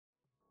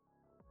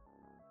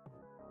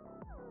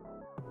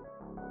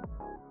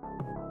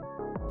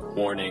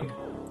Warning,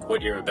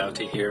 what you're about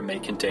to hear may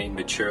contain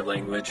mature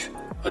language,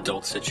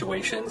 adult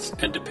situations,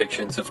 and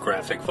depictions of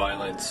graphic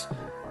violence.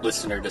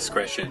 Listener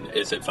discretion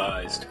is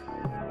advised.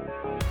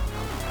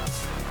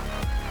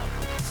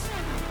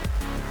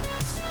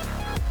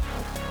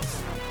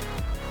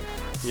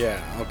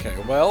 Yeah, okay.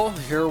 Well,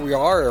 here we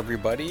are,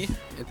 everybody.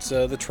 It's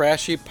the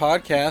Trashy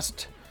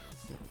Podcast,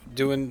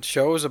 doing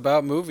shows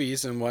about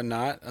movies and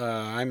whatnot.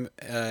 I'm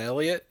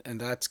Elliot, and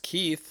that's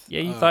Keith.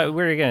 Yeah, you thought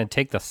we were going to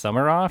take the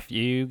summer off?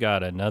 You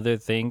got another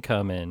thing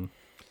coming,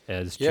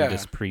 as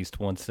Judas Priest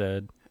once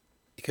said.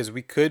 Because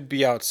we could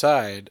be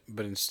outside,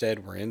 but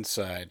instead we're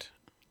inside.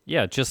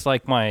 Yeah, just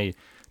like my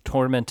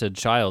tormented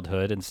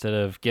childhood. Instead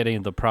of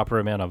getting the proper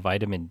amount of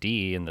vitamin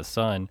D in the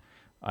sun,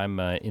 I'm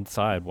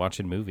inside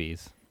watching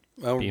movies.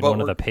 Being one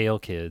of the pale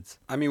kids.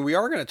 I mean, we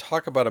are going to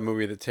talk about a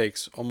movie that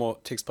takes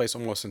place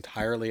almost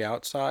entirely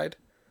outside,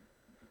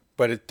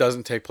 but it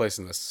doesn't take place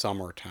in the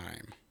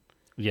summertime.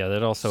 Yeah,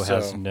 that also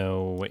has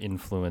no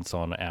influence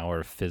on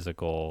our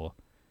physical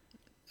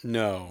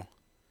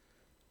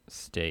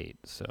state.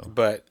 So,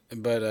 but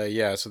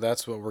yeah, so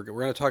that's what we're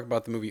going to talk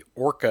about, the movie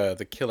Orca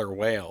the Killer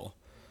Whale.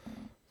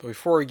 But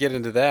before we get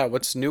into that,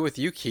 what's new with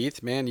you,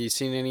 Keith? Man, you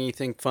seen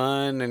anything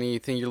fun?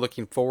 Anything you're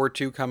looking forward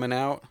to coming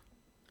out?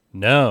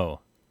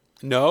 No.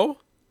 No?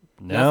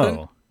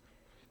 Nothing?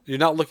 You're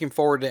not looking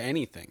forward to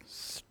anything.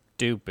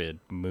 Stupid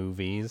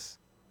movies.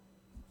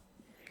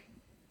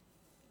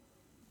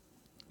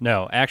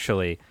 No,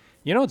 actually,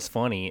 you know what's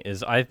funny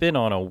is I've been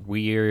on a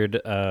weird,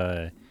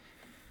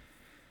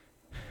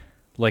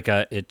 like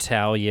a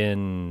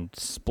Italian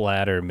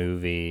splatter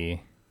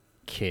movie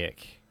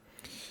kick.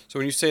 So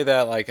when you say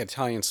that, like,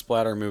 Italian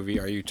splatter movie,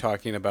 are you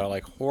talking about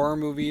like horror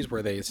movies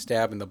where they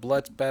stab and the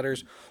blood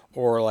spatters,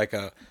 or like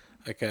a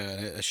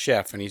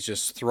chef and he's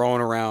just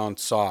throwing around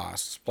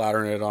sauce,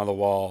 splattering it on the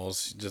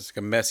walls, just like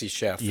a messy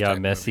chef? Yeah,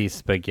 messy movie.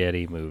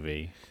 Spaghetti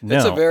movie. No.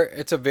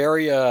 It's a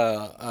very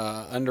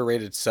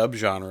underrated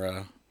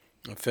subgenre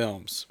of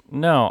films.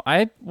 No,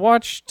 I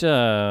watched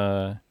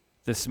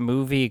this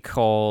movie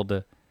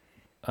called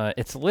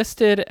it's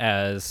listed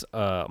as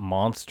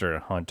Monster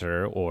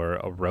Hunter, or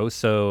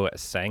Rosso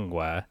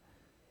Sangue,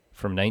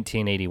 from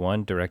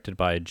 1981, directed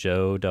by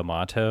Joe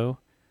D'Amato.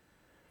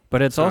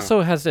 But it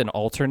also has an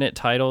alternate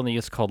title, and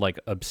it's called like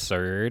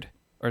Absurd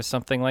or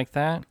something like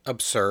that.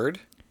 Absurd?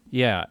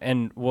 Yeah,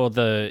 and well,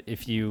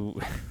 if you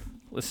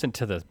listen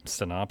to the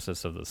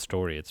synopsis of the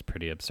story, it's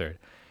pretty absurd.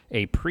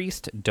 A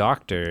priest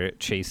doctor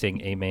chasing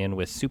a man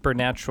with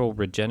supernatural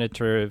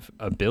regenerative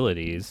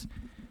abilities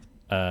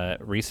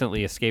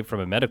recently escaped from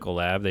a medical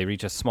lab. They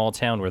reach a small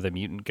town where the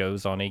mutant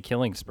goes on a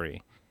killing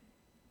spree.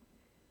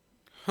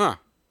 Huh.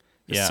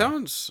 It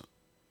sounds...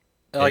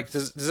 Like,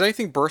 does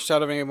anything burst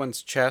out of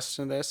anyone's chest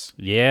in this?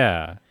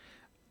 Yeah.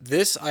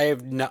 This I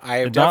have not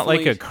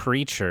like a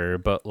creature,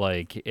 but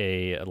like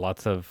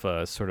lots of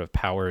sort of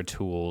power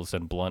tools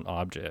and blunt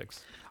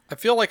objects. I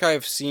feel like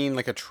I've seen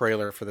like a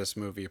trailer for this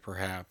movie,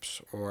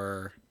 perhaps,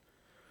 or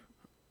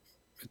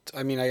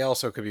I mean, I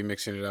also could be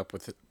mixing it up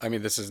with. I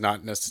mean, this is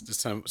not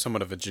necessarily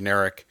somewhat of a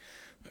generic,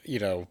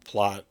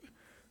 plot.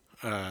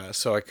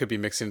 So I could be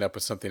mixing it up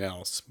with something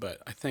else,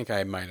 but I think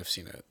I might have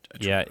seen it.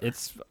 Yeah,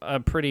 it's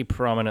pretty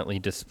prominently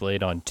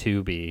displayed on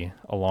Tubi.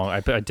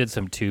 I did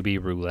some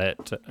Tubi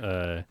roulette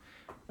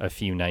a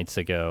few nights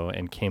ago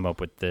and came up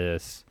with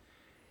this.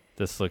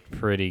 This looked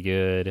pretty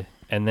good.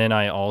 And then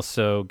I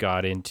also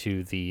got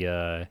into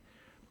the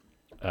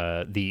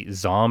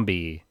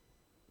zombie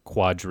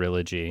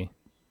quadrilogy,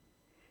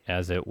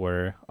 as it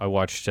were. I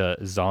watched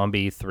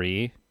Zombie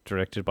 3,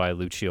 directed by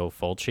Lucio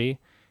Fulci,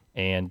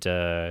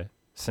 and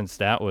since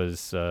that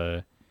was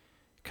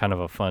kind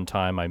of a fun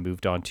time, I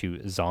moved on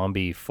to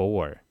Zombie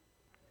 4,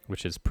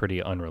 which is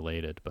pretty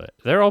unrelated, but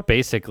they're all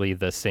basically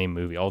the same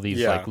movie. All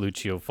these like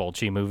Lucio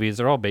Fulci movies,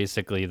 they're all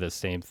basically the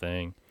same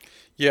thing.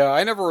 Yeah,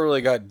 I never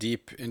really got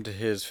deep into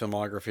his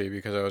filmography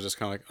because I was just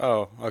kind of like,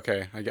 oh,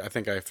 okay, I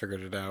think I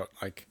figured it out.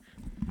 Like,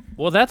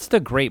 well, that's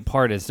the great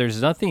part, is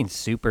there's nothing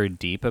super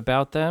deep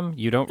about them.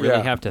 You don't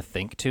really have to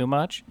think too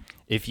much.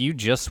 If you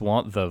just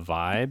want the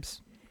vibes...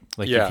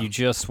 Like, if you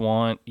just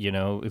want,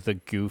 the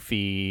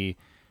goofy,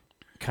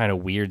 kind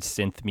of weird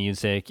synth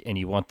music, and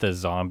you want the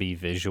zombie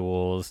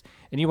visuals,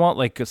 and you want,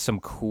 like, some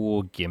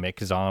cool gimmick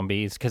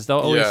zombies, because they'll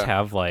always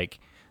have, like,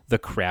 the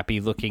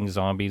crappy-looking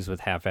zombies with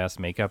half-assed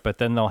makeup, but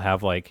then they'll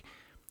have, like,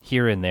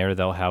 here and there,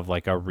 they'll have,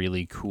 like, a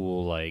really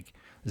cool, like,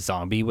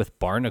 zombie with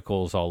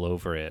barnacles all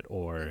over it,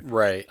 or,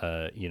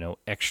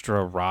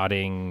 extra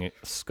rotting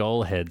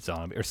skull head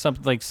zombie, or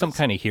something, like, some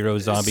kind of hero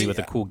zombie with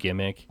a cool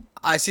gimmick.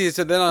 I see.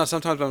 So then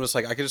sometimes I'm just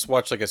like, I could just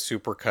watch like a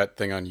supercut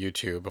thing on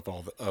YouTube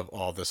of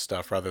all this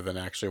stuff rather than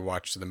actually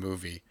watch the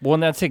movie. Well,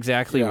 and that's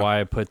exactly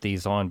why I put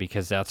these on,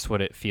 because that's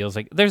what it feels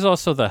like. There's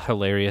also the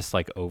hilarious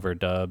like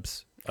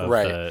overdubs.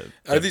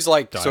 Are these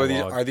like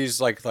dialogue. Are these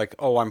like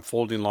oh, I'm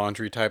folding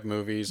laundry type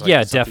movies? Like,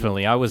 yeah,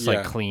 definitely. I was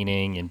like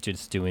cleaning and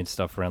just doing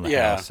stuff around the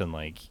house, and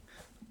like,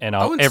 and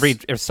every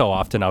so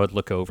often I would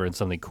look over and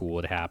something cool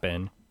would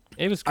happen.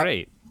 It was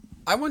great.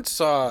 I once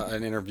saw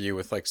an interview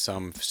with like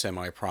some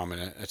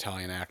semi-prominent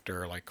Italian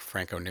actor like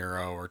Franco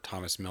Nero or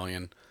Thomas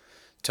Millian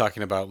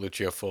talking about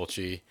Lucio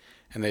Fulci,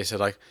 and they said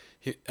like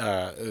he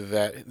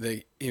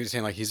was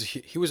saying like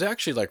he was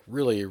actually like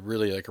really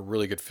like a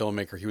really good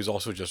filmmaker. He was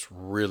also just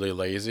really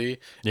lazy,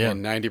 Yeah.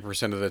 and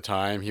 90% of the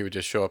time he would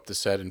just show up to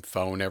set and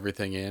phone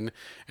everything in,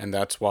 and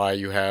that's why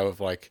you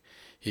have like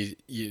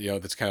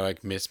that's kind of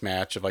like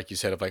mismatch of like you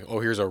said of like,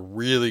 oh, here's a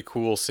really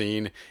cool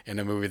scene in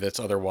a movie that's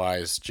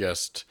otherwise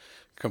just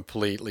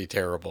completely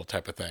terrible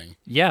type of thing.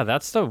 Yeah,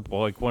 that's the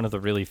like one of the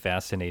really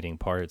fascinating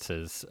parts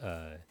is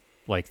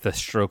like the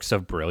strokes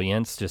of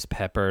brilliance just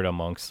peppered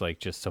amongst like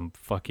just some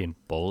fucking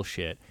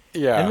bullshit.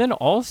 Yeah. And then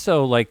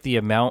also like the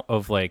amount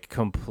of like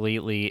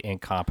completely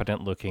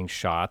incompetent looking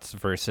shots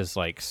versus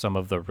like some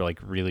of the like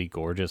really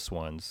gorgeous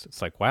ones.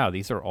 It's like, wow,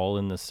 these are all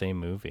in the same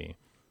movie.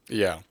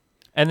 Yeah.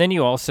 And then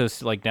you also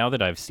like, now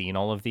that I've seen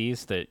all of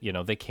these that, you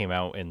know, they came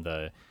out in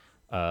the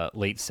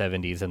late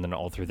 70s and then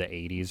all through the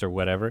 80s or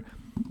whatever.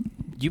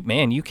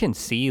 You can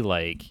see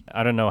like,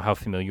 I don't know how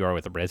familiar you are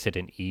with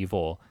Resident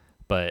Evil,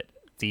 but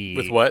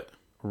With what?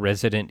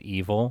 Resident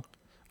Evil,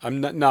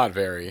 I'm not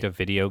very. the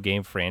video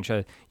game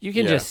franchise, you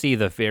can just see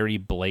the very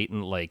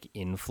blatant like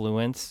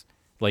influence.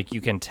 Like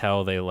you can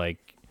tell they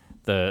like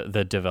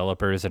the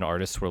developers and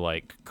artists were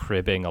like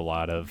cribbing a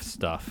lot of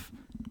stuff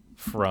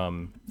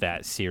from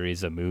that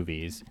series of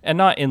movies, and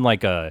not in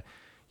like a,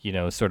 you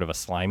know, sort of a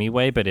slimy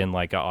way, but in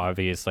like a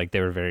obvious, like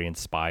they were very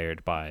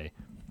inspired by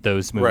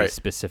those movies Right.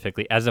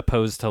 specifically, as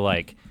opposed to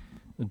like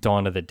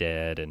Dawn of the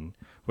Dead and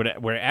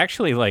where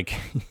actually like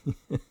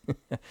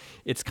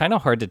it's kind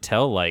of hard to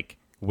tell like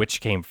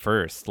which came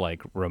first,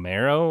 like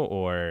Romero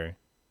or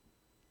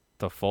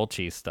the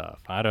Fulci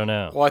stuff. I don't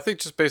know. Well, I think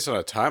just based on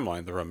a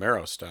timeline, the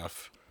Romero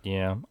stuff.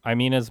 Yeah, I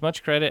mean, as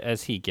much credit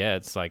as he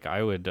gets, like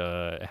I would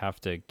have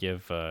to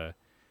give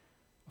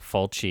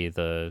Fulci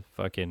the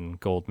fucking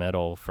gold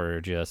medal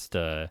for just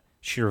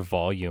sheer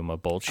volume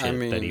of bullshit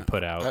that he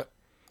put out.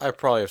 I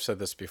probably have said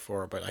this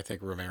before, but I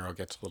think Romero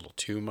gets a little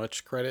too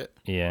much credit.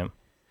 Yeah.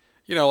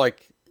 You know,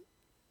 like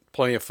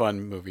plenty of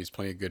fun movies,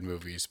 plenty of good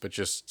movies, but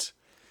just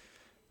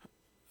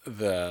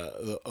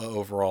the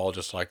overall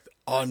just like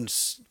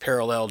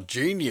unparalleled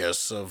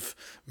genius of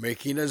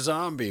making a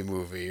zombie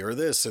movie or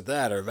this or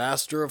that or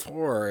Master of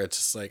Horror. It's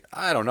just like,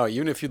 I don't know,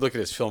 even if you look at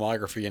his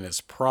filmography in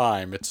his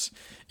prime, it's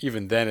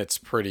even then it's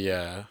pretty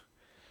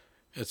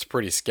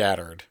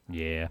scattered.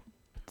 Yeah.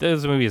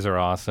 Those movies are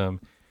awesome.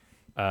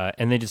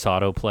 And they just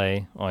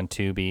autoplay on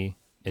Tubi.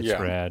 It's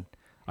rad.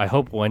 I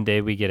hope one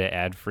day we get an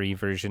ad-free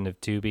version of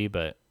Tubi,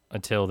 but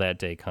until that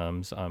day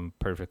comes, I'm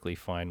perfectly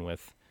fine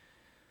with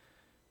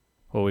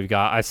what we've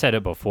got. I said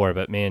it before,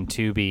 but man,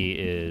 Tubi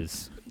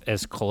is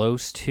as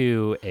close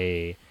to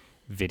a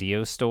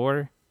video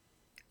store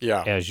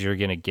as you're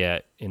going to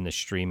get in the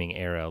streaming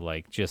era.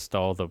 Like just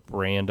all the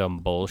random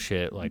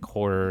bullshit, like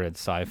horror and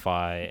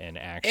sci-fi and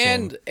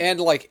action.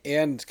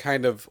 And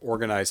kind of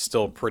organized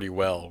still pretty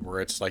well,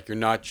 where it's like you're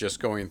not just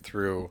going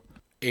through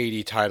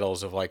 80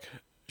 titles of like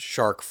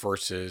shark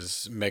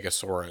versus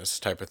Megasaurus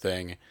type of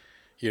thing.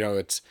 You know,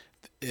 it's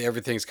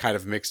everything's kind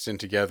of mixed in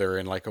together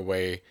in like a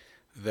way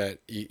that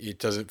it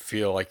doesn't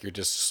feel like you're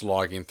just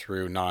slogging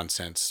through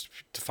nonsense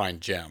to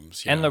find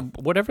gems. And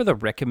whatever the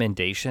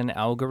recommendation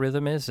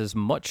algorithm is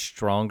much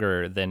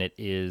stronger than it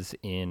is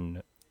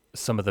in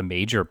some of the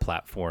major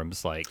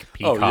platforms like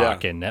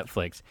Peacock and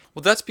Netflix.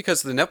 Well, that's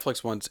because the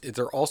Netflix ones,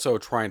 they're also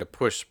trying to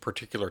push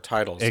particular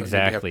titles.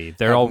 Exactly.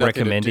 They're all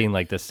recommending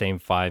like the same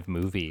 5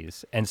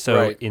 movies. And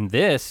so in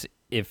this,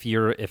 if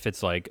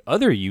it's like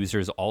other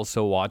users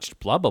also watched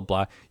blah, blah,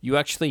 blah, you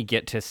actually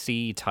get to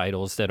see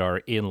titles that are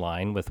in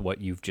line with what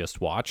you've just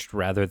watched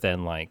rather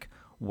than like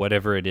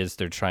whatever it is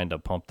they're trying to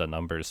pump the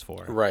numbers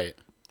for. Right.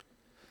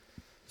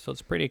 So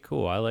it's pretty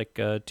cool. I like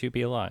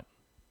Tubi a lot.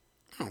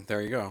 Oh,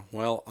 there you go.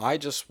 Well, I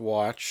just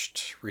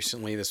watched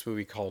recently this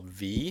movie called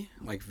V,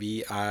 like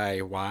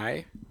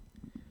VIY,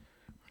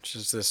 which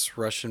is this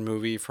Russian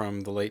movie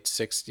from the late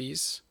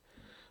 60s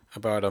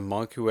about a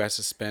monk who has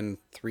to spend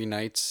 3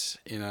 nights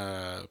in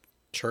a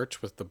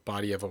church with the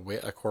body of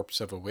a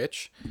corpse of a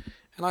witch,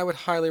 and I would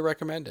highly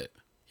recommend it.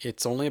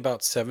 It's only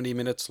about 70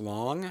 minutes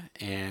long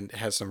and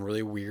has some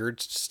really weird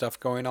stuff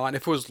going on.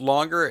 If it was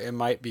longer, it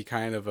might be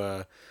kind of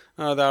a,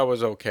 oh, that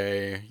was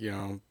okay, you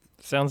know.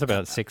 Sounds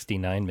about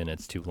 69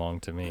 minutes too long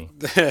to me.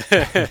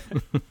 It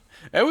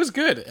was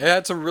good. It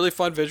had some really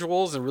fun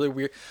visuals and really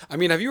weird. I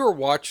mean, have you ever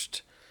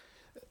watched?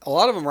 A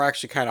lot of them are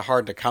actually kind of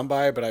hard to come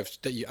by, but I've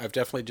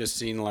definitely just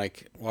seen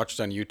watched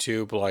on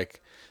YouTube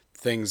like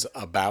things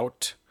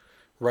about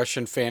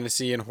Russian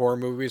fantasy and horror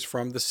movies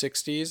from the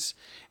 60s,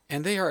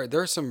 and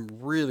there's some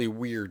really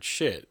weird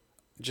shit.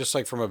 Just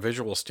like from a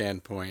visual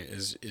standpoint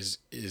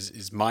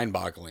is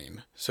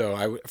mind-boggling.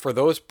 So for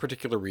those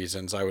particular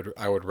reasons, I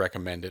would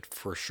recommend it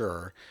for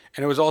sure.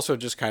 And it was also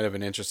just kind of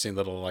an interesting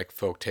little like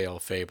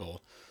folktale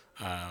fable.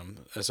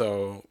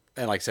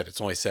 And like I said, it's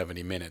only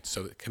 70 minutes,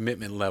 so the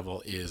commitment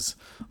level is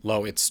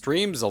low. It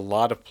streams a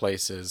lot of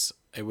places.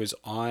 I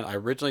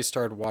originally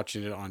started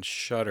watching it on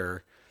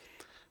Shudder,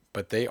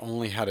 but they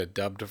only had a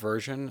dubbed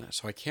version,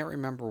 so I can't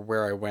remember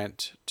where I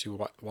went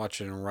to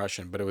watch it in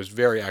Russian. But it was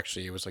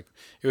it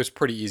was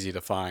pretty easy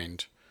to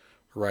find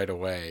right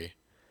away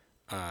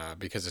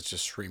because it's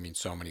just streaming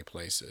so many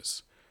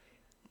places.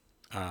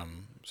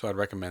 So I'd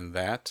recommend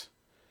that.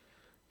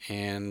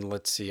 And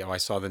let's see. Oh, I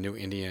saw the new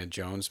Indiana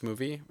Jones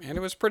movie, and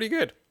it was pretty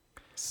good.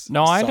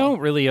 No, I don't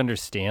really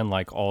understand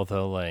like all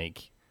the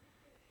like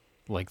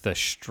the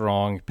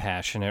strong,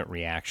 passionate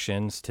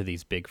reactions to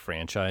these big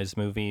franchise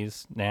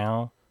movies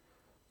now.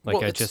 Like,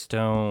 well, I just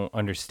don't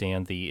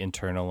understand the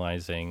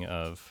internalizing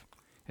of.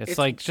 It's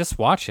like, just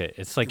watch it.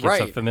 It's like,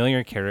 right. It's a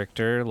familiar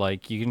character.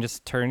 Like, you can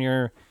just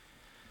shut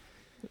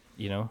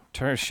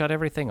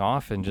everything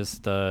off and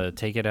just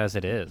take it as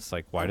it is.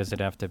 Like, why does it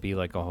have to be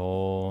like a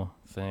whole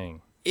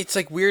thing? It's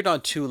like weird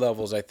on two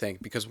levels, I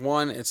think, because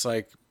one, it's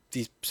like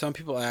some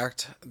people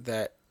act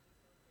that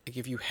like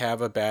if you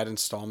have a bad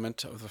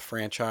installment of the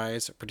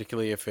franchise,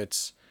 particularly if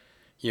it's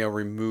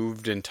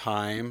removed in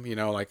time,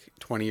 like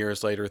 20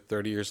 years later,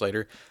 30 years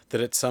later,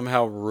 that it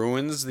somehow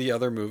ruins the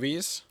other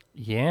movies.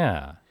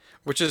 Yeah.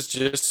 Which is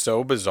just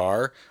so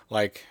bizarre.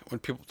 Like when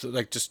people,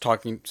 like just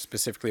talking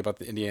specifically about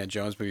the Indiana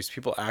Jones movies,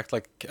 people act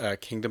like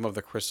Kingdom of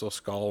the Crystal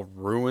Skull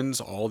ruins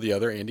all the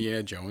other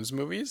Indiana Jones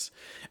movies.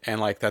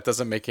 And like that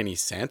doesn't make any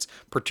sense,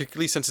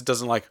 particularly since it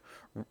doesn't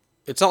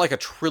it's not like a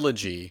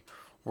trilogy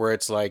where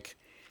it's like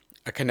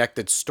a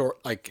connected story,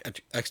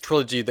 like a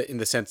trilogy that in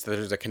the sense that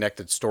there's a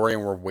connected story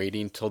and we're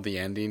waiting till the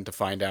ending to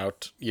find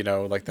out,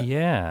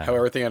 how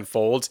everything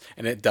unfolds,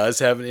 and it does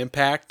have an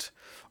impact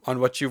on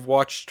what you've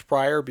watched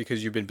prior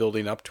because you've been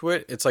building up to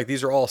it. It's like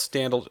these are all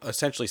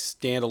essentially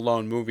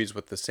standalone movies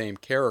with the same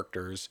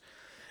characters,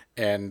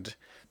 and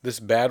this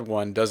bad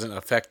one doesn't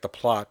affect the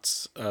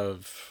plots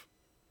of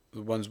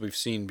the ones we've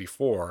seen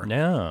before.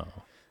 No.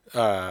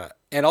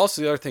 And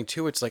also the other thing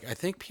too, it's like I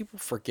think people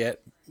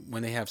forget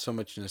when they have so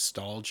much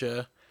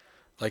nostalgia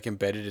like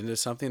embedded into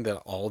something that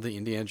all the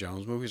Indiana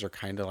Jones movies are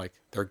kind of like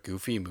they're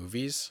goofy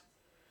movies.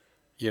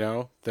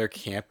 They're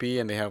campy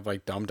and they have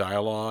like dumb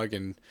dialogue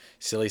and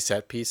silly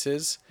set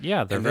pieces.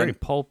 Yeah, they're very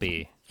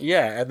pulpy.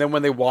 Yeah, and then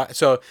when they watch,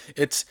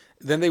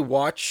 they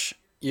watch,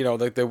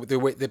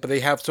 but they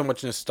have so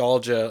much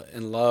nostalgia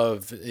and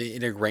love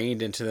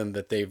ingrained into them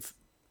that they've,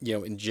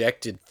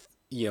 injected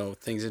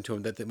things into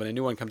them that when a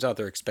new one comes out,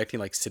 they're expecting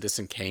like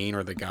Citizen Kane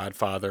or The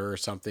Godfather or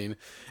something.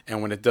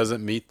 And when it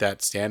doesn't meet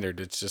that standard,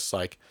 it's just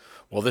like,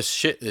 well, this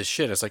shit.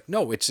 It's like,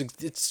 no,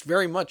 it's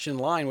very much in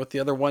line with the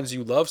other ones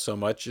you love so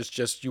much. It's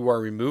just you are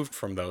removed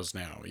from those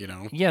now,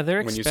 Yeah,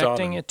 they're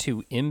expecting it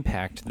to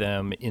impact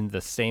them in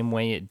the same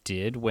way it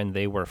did when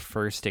they were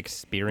first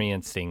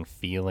experiencing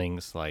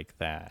feelings like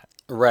that.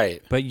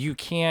 Right. But you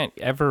can't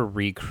ever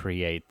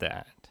recreate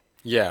that.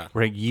 Yeah.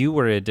 Right, you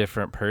were a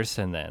different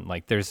person then.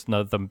 Like there's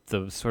no the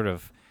sort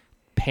of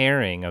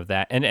pairing of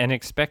that and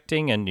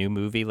expecting a new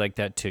movie like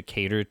that to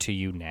cater to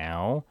you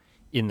now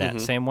in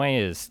that same way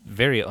is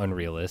very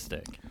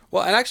unrealistic.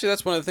 Well, and actually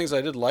that's one of the things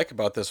I did like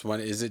about this one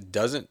is it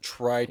doesn't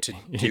try to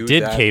do It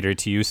did cater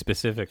to you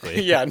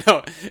specifically. Yeah,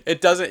 no.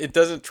 It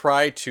doesn't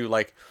try to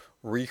like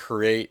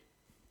recreate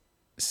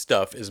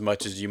stuff as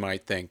much as you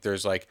might think.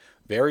 There's like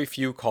very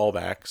few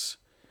callbacks,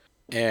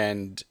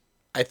 and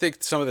I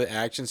think some of the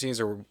action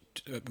scenes or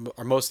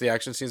most of the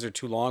action scenes are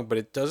too long, but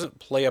it doesn't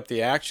play up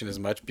the action as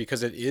much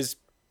because it is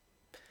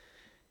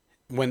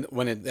when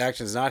the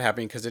action is not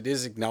happening because it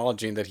is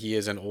acknowledging that he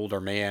is an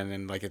older man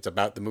and like it's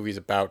about the movie's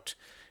about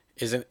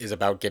is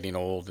about getting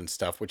old and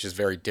stuff, which is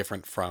very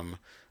different from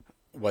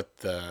what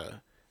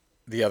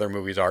the other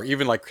movies are.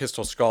 Even like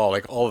Crystal Skull,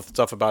 like all the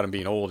stuff about him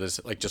being old is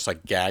like just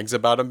like gags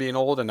about him being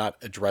old and not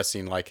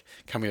addressing like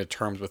coming to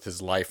terms with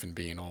his life and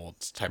being old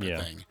type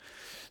of thing.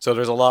 So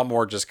there's a lot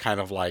more just kind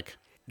of like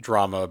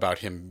drama about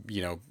him,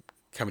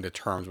 coming to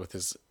terms with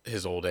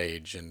his old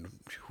age and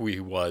who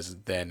he was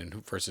then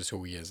and versus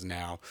who he is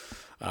now.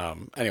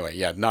 Anyway,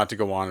 yeah, not to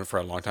go on for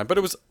a long time, but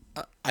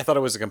I thought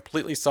it was a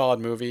completely solid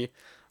movie.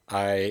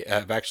 I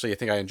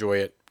think I enjoy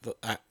it.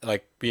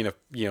 Like being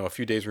a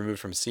few days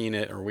removed from seeing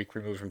it or a week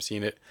removed from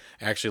seeing it,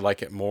 I actually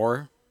like it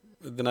more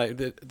than I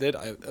did.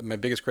 My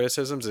biggest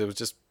criticisms, it was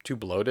just too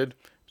bloated.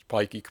 You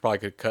probably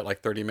could cut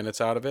like 30 minutes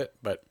out of it,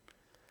 but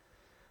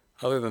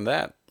other than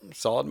that,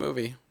 solid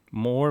movie.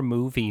 More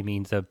movie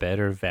means a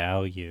better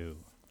value.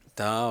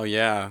 Oh,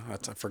 yeah.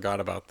 I forgot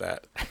about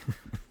that.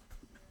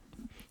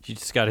 You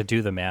just got to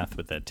do the math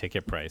with that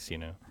ticket price,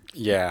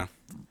 Yeah.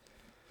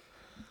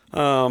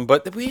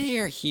 But we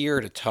are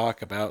here to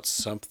talk about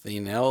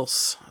something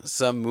else.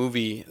 Some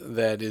movie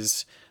that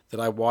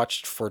I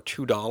watched for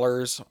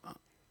 $2.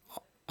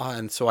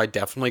 And so I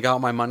definitely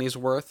got my money's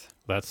worth.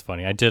 That's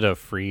funny. I did a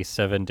free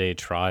 7-day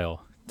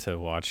trial to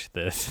watch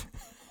this.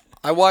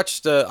 I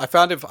watched. I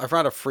found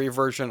a free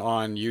version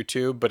on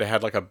YouTube, but it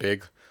had like a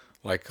big,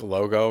 like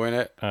logo in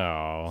it.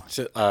 Oh.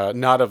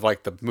 Not of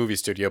like the movie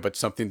studio, but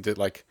something that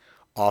like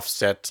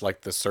offset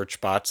like the search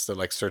bots that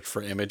like search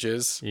for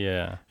images.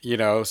 Yeah.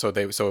 So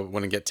it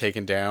wouldn't get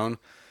taken down.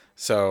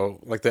 So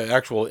like the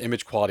actual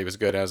image quality was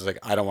good. I was like,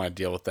 I don't want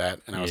to deal with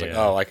that. And I was like,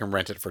 Yeah. oh, I can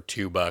rent it for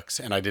 $2.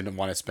 And I didn't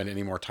want to spend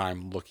any more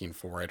time looking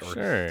for it or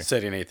Sure.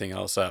 setting anything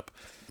else up.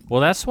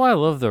 Well, that's why I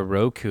love the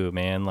Roku,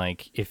 man.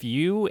 Like, if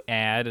you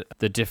add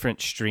the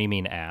different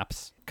streaming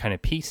apps kind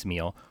of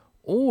piecemeal,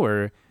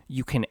 or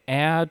you can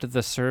add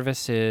the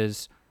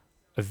services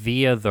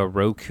via the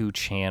Roku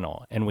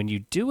channel. And when you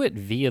do it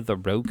via the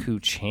Roku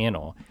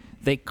channel,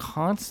 they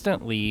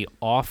constantly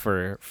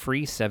offer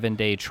free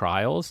 7-day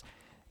trials.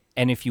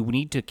 And if you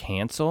need to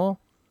cancel,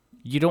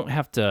 you don't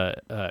have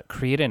to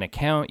create an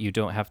account. You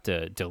don't have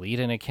to delete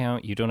an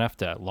account. You don't have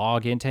to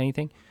log into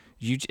anything.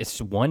 It's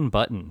one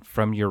button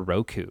from your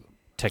Roku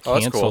to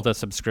cancel cool. the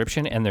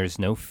subscription, and there's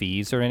no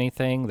fees or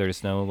anything.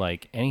 There's no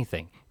like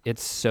anything.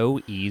 It's so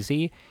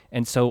easy.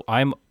 And so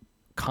I'm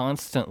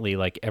constantly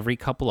like every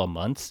couple of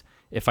months,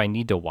 if I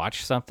need to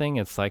watch something,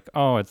 it's like,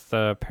 oh, it's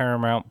the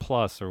Paramount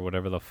Plus or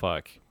whatever the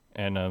fuck.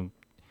 And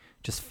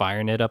just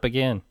firing it up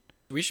again.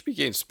 We should be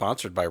getting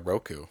sponsored by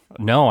Roku.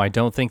 No, I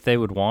don't think they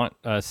would want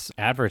us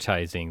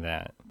advertising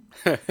that.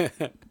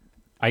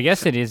 I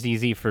guess it is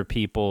easy for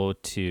people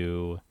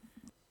to,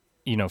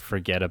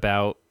 forget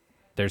about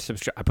their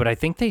subscription. But I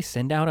think they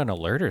send out an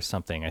alert or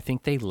something. I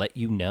think they let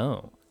you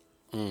know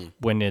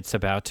when it's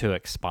about to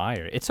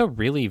expire. It's a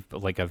really,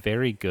 like, a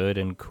very good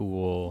and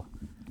cool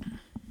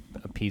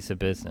piece of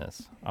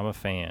business. I'm a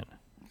fan.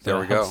 There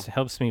we go.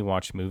 Helps me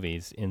watch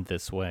movies in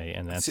this way,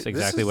 and that's See,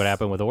 exactly what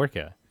happened with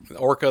Orca.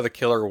 Orca the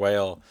Killer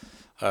Whale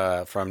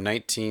from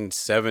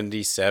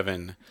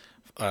 1977.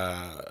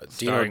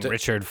 Starring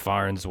Richard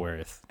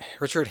Farnsworth.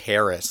 Richard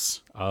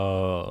Harris.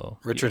 Oh.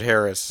 Richard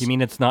Harris. You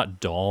mean it's not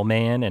Doll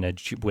Man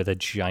with a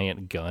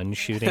giant gun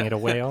shooting at a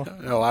whale?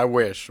 No, I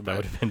wish. That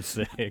would have been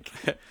sick.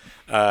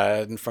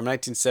 From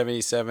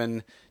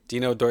 1977,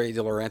 Dino De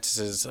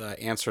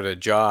Laurentiis' answer to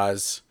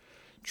Jaws,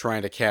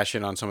 trying to cash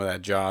in on some of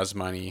that Jaws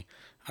money.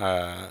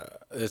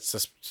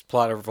 This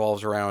plot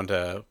revolves around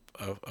a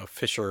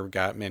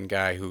fisherman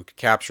guy who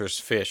captures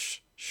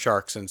fish,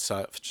 sharks, and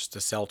such just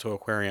to sell to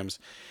aquariums,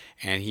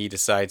 and he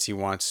decides he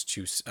wants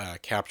to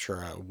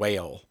capture a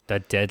whale. The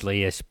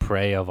deadliest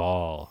prey of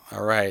all.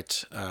 All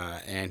right,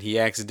 and he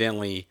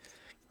accidentally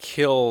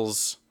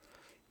kills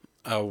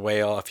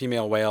a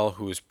female whale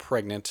who is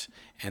pregnant,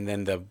 and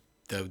then the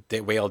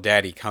whale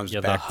daddy comes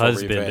back. The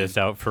husband is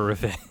out for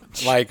revenge.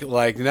 like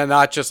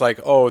not just like,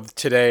 oh,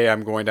 today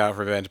I'm going down for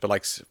revenge, but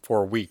like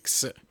for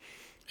weeks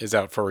is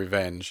out for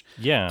revenge.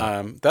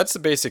 Yeah. That's the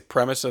basic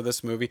premise of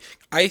this movie.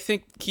 I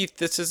think, Keith,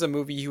 this is a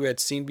movie you had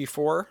seen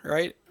before,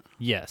 right?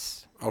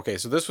 Yes. Okay,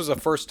 so this was a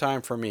first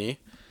time for me.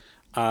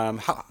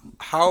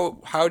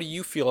 How do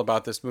you feel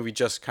about this movie,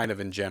 just kind of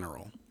in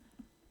general?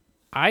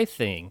 I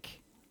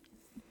think,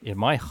 in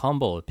my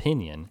humble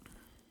opinion,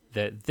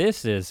 that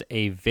this is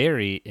a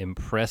very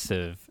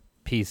impressive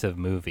piece of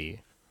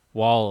movie.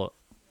 While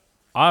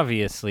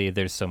obviously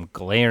there's some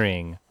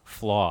glaring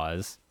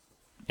flaws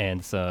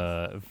and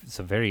some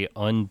very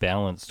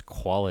unbalanced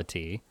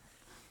quality,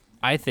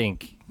 I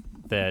think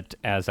that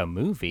as a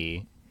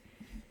movie,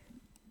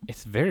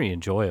 it's very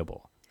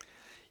enjoyable.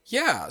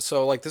 Yeah,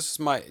 so like this is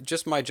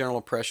my general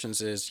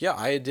impressions is, yeah,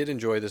 I did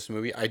enjoy this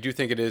movie. I do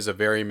think it is a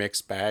very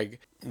mixed bag.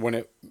 When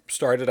it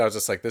started, I was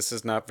just like, this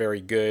is not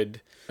very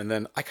good. And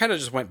then I kind of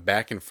just went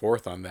back and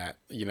forth on that,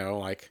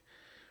 like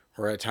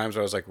where at times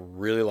I was like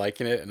really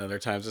liking it, and other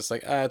times it's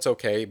like, it's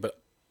okay. But,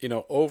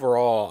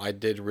 overall, I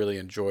did really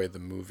enjoy the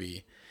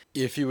movie.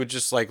 If you would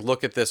just like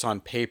look at this on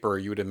paper,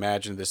 you would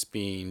imagine this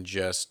being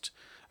just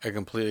a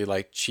completely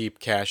like cheap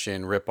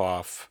cash-in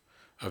ripoff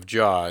of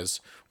Jaws,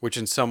 which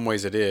in some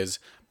ways it is.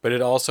 But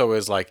it also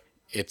is like,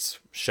 it's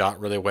shot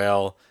really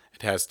well.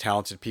 It has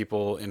talented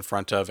people in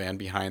front of and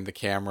behind the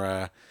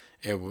camera.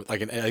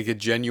 Like a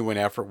genuine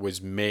effort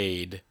was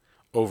made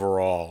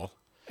overall.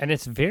 And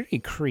it's very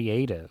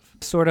creative.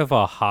 Sort of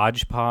a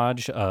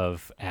hodgepodge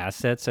of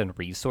assets and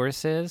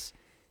resources.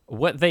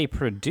 What they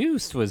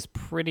produced was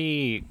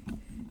pretty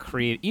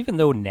creative. Even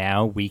though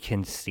now we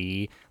can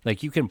see,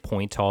 like, you can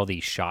point to all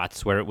these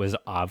shots where it was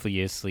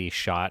obviously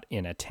shot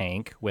in a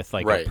tank with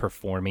like a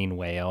performing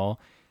whale.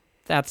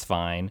 That's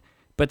fine.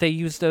 But they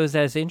use those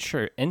as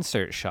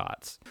insert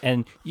shots.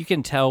 And you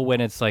can tell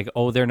when it's like,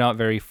 oh, they're not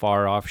very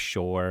far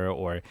offshore,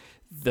 or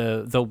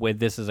the way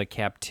this is a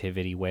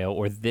captivity whale,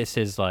 or this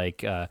is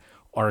like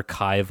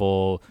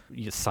archival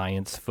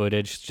science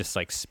footage just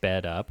like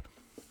sped up.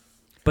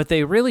 But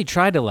they really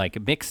try to like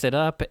mix it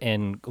up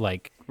and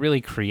like really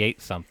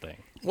create something.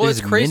 Well, there's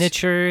it's crazy.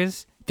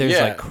 Miniatures. There's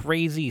like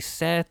crazy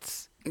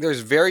sets.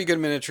 There's very good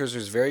miniatures.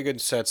 There's very good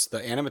sets.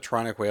 The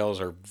animatronic whales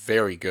are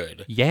very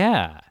good.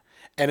 Yeah.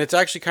 And it's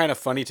actually kind of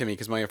funny to me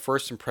because my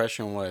first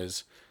impression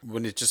was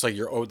when it's just like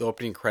the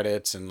opening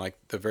credits and like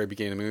the very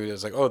beginning of the movie,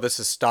 it's like, oh, this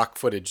is stock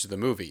footage of the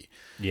movie.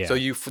 Yeah. So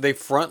they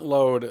front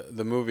load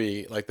the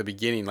movie, like the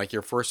beginning, like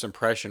your first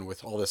impression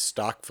with all this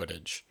stock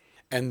footage.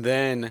 And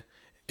then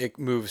it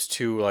moves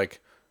to like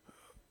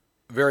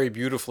very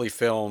beautifully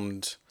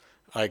filmed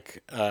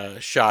like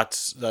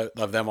shots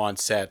of them on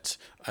set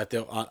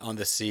on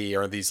the sea,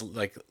 or these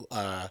like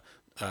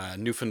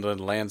Newfoundland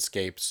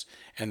landscapes,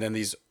 and then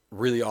these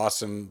really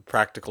awesome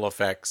practical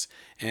effects.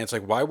 And it's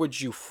like, why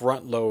would you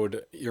front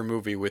load your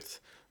movie with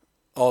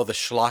all the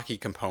schlocky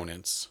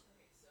components?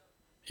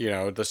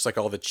 Just like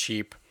all the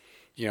cheap,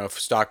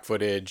 stock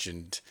footage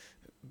and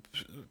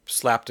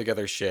slap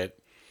together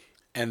shit,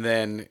 and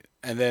then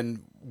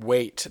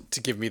wait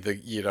to give me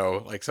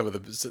the like some of the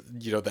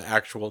the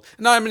actual,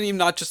 no, I mean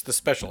not just the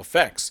special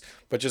effects,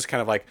 but just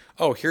kind of like,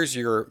 oh, here's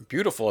your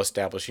beautiful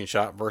establishing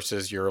shot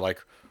versus your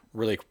like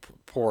really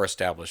poor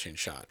establishing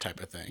shot type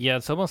of thing. Yeah,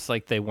 it's almost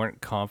like they weren't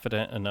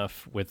confident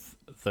enough with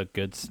the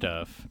good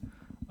stuff,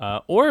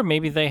 or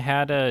maybe they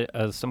had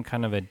some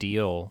kind of a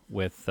deal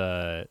with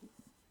to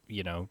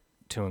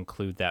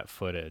include that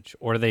footage,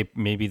 or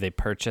maybe they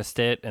purchased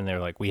it and they're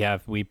like,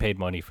 we paid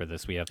money for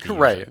this, we have to use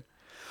Right. it.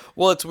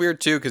 Well, it's weird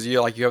too because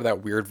you have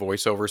that weird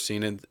voiceover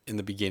scene in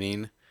the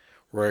beginning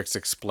where it's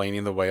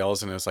explaining the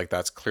whales, and it's like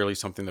that's clearly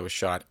something that was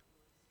shot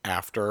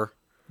after,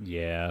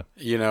 Yeah.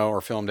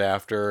 or filmed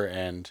after,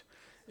 and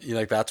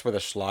like that's where the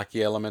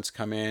schlocky elements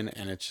come in,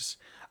 and it's just,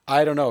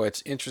 I don't know,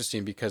 it's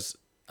interesting because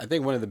I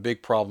think one of the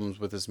big problems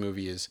with this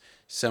movie is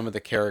some of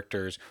the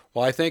characters.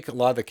 Well, I think a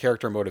lot of the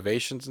character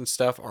motivations and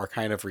stuff are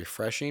kind of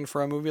refreshing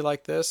for a movie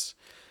like this.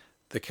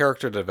 The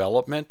character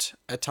development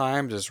at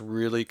times is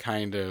really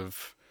kind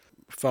of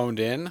phoned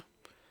in,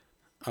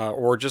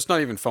 or just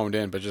not even phoned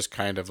in, but just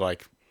kind of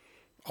like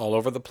all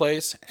over the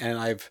place. And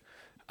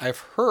I've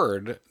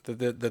heard that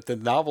the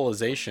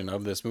novelization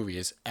of this movie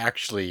is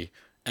actually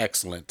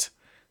excellent,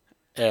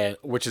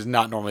 which is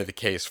not normally the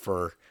case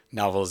for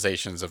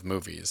novelizations of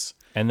movies.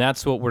 And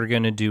that's what we're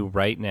going to do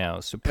right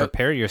now. So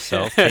prepare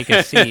yourself, take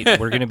a seat.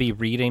 We're going to be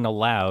reading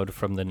aloud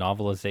from the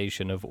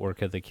novelization of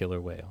Orca the Killer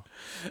Whale.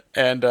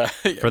 And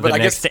for the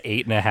next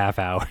 8.5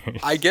 hours.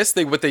 I guess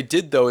what they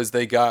did though is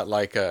they got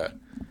like an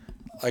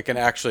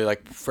actually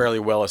like fairly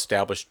well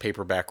established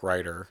paperback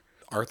writer,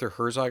 Arthur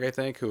Herzog, I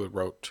think, who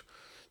wrote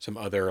some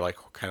other like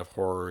kind of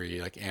horror-y,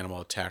 like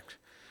animal attack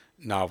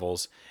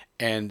novels,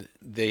 and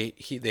they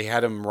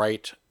had him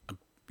write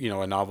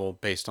a novel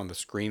based on the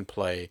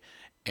screenplay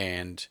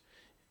and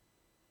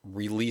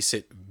release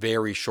it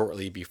very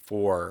shortly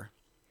before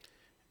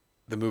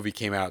the movie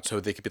came out, so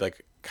they could be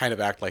like kind of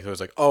act like it was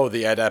like, oh,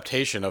 the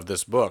adaptation of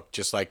this book,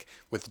 just like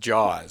with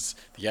Jaws,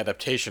 the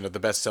adaptation of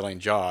the best-selling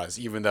Jaws,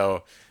 even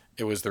though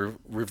it was the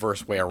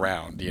reverse way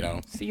around,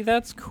 See,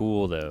 that's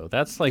cool though.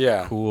 That's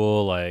like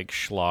cool, like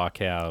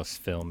schlockhouse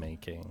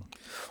filmmaking.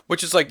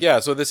 Which is like,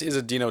 so this is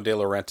a Dino De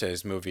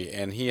Laurentiis movie,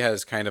 and he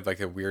has kind of like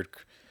a weird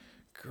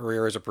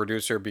career as a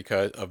producer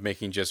because of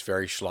making just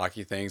very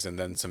schlocky things, and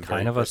then some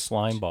kind of a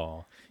slime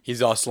ball. He's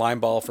a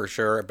slime ball for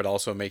sure, but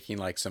also making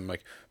like some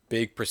like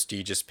big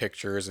prestigious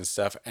pictures and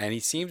stuff. And he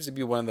seems to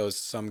be one of those,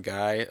 some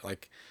guy,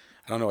 like,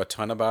 I don't know a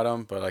ton about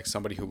him, but like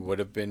somebody who would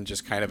have been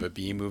just kind of a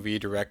B movie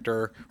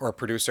director or a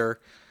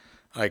producer,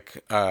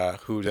 like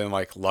who then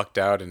like lucked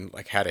out and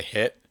like had a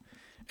hit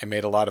and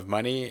made a lot of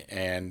money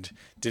and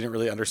didn't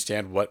really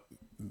understand what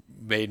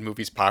made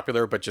movies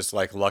popular, but just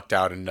like lucked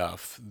out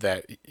enough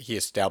that he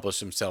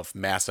established himself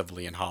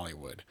massively in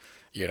Hollywood,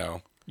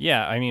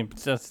 Yeah, I mean,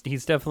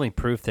 he's definitely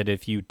proof that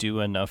if you do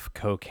enough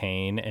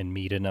cocaine and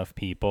meet enough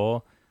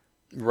people,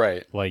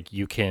 right, like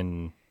you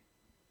can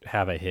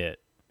have a hit.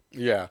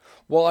 Yeah.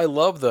 Well, I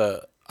love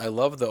the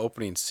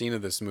opening scene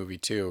of this movie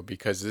too,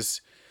 because this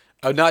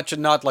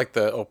not like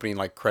the opening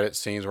like credit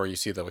scenes where you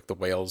see the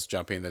whales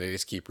jumping, that they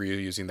just keep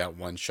reusing that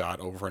one shot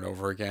over and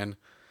over again,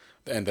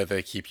 and that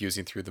they keep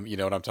using through them. You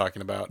know what I'm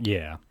talking about?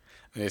 Yeah.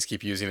 And they just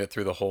keep using it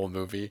through the whole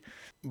movie.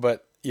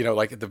 But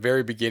like at the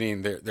very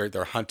beginning,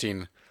 they're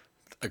hunting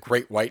a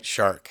great white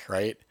shark,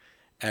 right?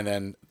 And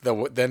then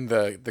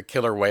the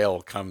killer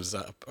whale comes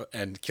up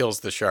and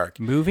kills the shark,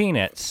 moving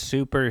at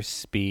super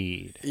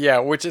speed. Yeah,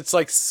 which it's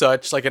like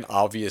such like an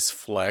obvious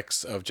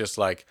flex of just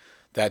like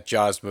that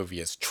Jaws movie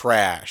is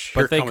trash.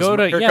 But they go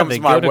to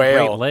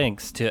great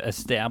lengths to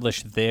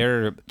establish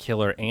their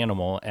killer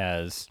animal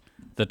as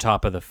the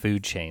top of the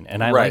food chain,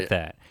 and I like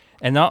that.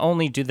 And not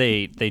only do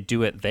they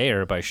do it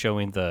there by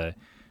showing the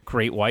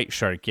great white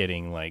shark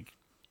getting like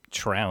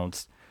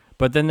trounced,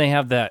 but then they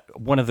have that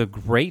one of the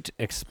great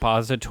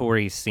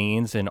expository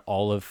scenes in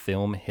all of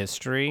film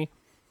history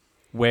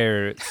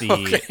where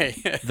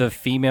the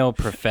female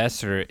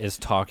professor is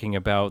talking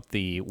about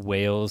the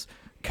whale's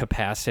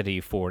capacity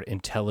for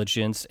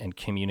intelligence and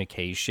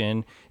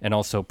communication and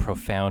also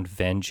profound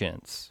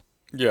vengeance.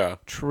 Yeah.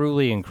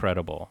 Truly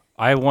incredible.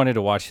 I wanted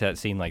to watch that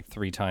scene like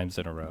 3 times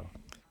in a row.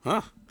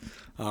 Huh.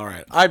 All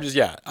right.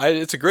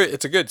 It's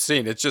a good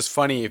scene. It's just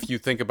funny if you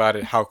think about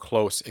it, how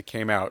close it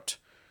came out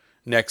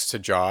next to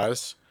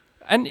Jaws.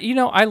 And,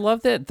 I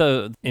love that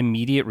the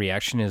immediate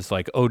reaction is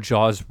like, oh,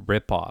 Jaws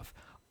ripoff.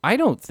 I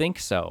don't think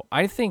so.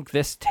 I think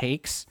this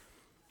takes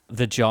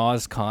the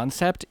Jaws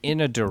concept in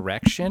a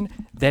direction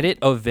that it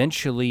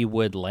eventually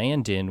would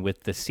land in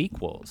with the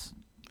sequels.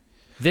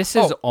 This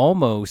is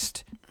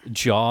almost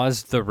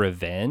Jaws the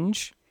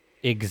Revenge.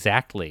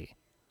 Exactly.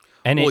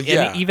 And,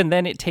 and even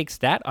then, it takes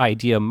that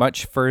idea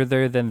much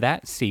further than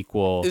that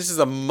sequel. This is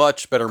a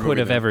much better movie could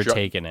have ever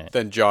taken it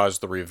than Jaws: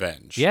 The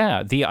Revenge.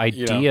 Yeah, the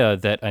idea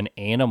that an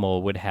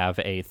animal would have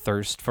a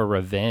thirst for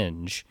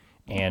revenge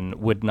and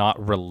would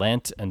not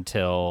relent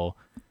until,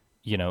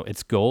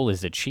 its goal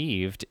is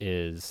achieved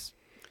is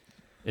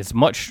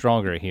much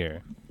stronger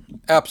here.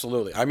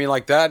 Absolutely. I mean,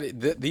 like that.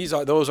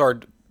 Those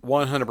are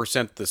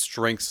 100% the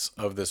strengths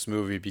of this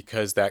movie,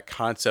 because that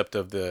concept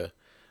of the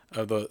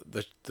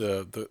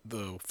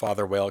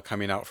father whale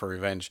coming out for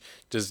revenge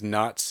does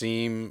not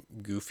seem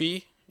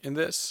goofy in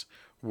this,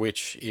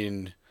 which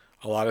in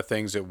a lot of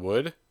things it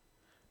would.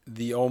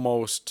 The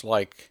almost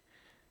like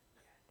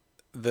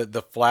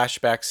the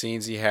flashback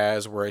scenes he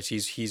has where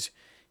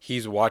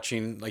he's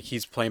watching, like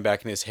he's playing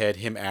back in his head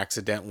him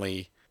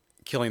accidentally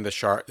killing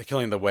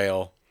the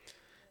whale,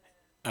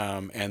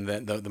 and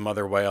then the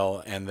mother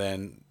whale, and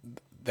then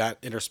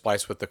that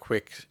interspliced with the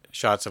quick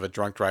shots of a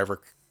drunk driver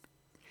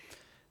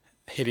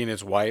hitting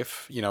his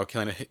wife,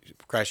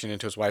 crashing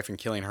into his wife and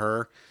killing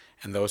her,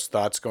 and those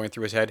thoughts going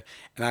through his head.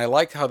 And I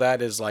like how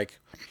that is like,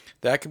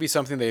 that could be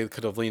something they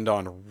could have leaned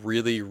on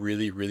really,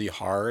 really, really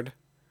hard,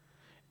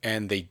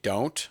 and they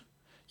don't.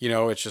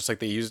 It's just like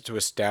they use it to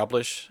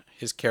establish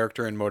his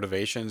character and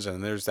motivations.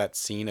 And there's that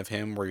scene of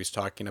him where he's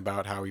talking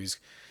about how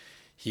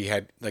he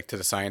had, like, to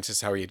the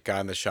scientists, how he had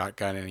gotten the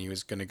shotgun and he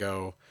was going to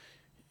go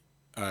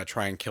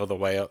try and kill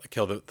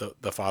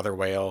the father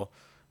whale,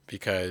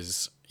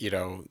 because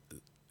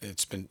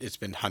it's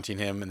been hunting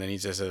him. And then he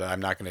says,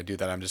 I'm not going to do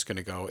that. I'm just going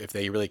to go, if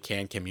they really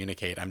can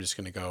communicate, I'm just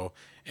going to go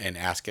and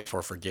ask it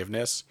for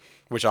forgiveness,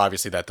 which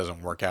obviously that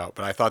doesn't work out.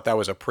 But I thought that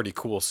was a pretty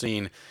cool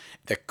scene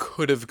that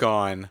could have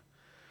gone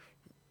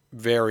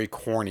very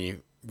corny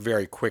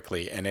very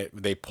quickly, and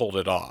they pulled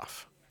it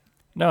off.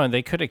 No, and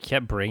they could have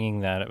kept bringing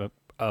that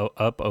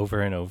up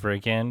over and over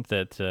again,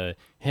 that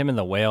him and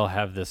the whale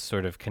have this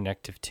sort of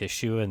connective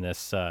tissue and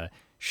this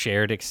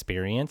shared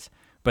experience.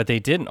 But they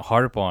didn't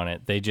harp on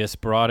it. They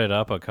just brought it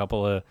up a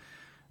couple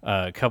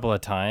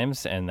of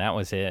times, and that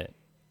was it.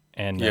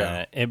 And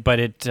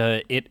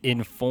it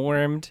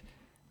informed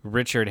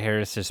Richard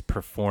Harris's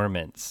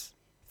performance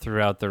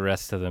throughout the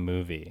rest of the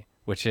movie,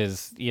 which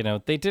is,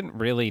 they didn't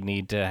really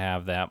need to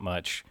have that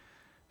much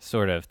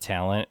sort of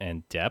talent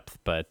and depth,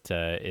 but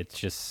it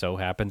just so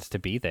happens to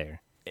be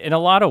there. In a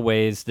lot of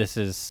ways, this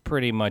is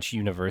pretty much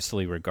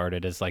universally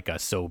regarded as like a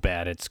so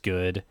bad it's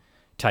good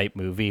type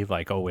movie,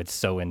 like, oh, it's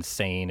so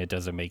insane, it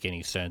doesn't make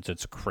any sense,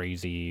 it's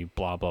crazy,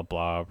 blah blah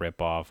blah,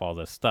 rip off, all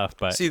this stuff.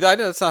 But see,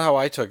 that's not how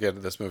I took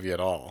it, this movie, at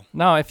all.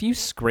 No, if you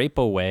scrape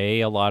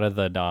away a lot of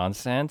the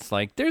nonsense,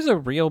 like, there's a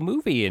real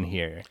movie in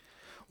here.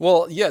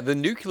 Well, yeah, the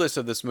nucleus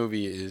of this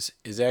movie is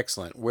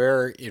excellent.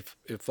 Where it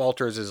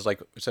falters is,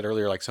 like I said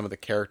earlier, like some of the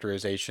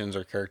characterizations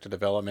or character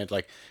development.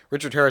 Like,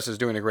 Richard Harris is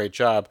doing a great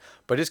job,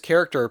 but his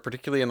character,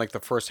 particularly in like the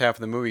first half of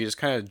the movie, just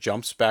kind of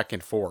jumps back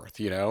and forth,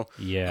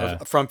 Yeah.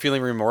 From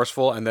feeling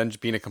remorseful and then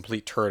being a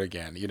complete turd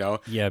again, Yeah,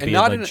 and being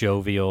like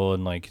jovial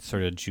and like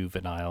sort of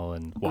juvenile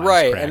and wisecracking.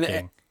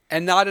 Right,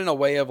 and not in a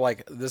way of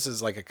like, this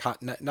is like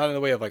not in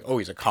a way of like, oh,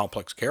 he's a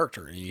complex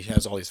character and he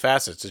has all these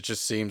facets. It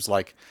just seems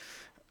like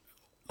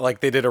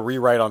they did a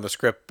rewrite on the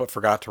script but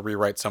forgot to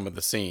rewrite some of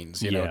the scenes,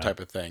 type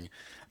of thing.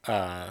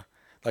 So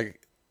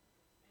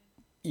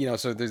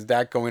there's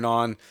that going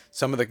on.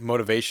 Some of the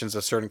motivations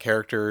of certain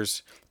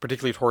characters,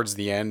 particularly towards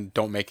the end,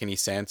 don't make any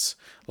sense.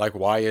 Like,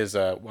 why is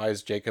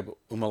Jacob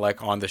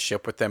Umalek on the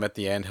ship with them at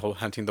the end,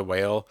 hunting the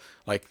whale?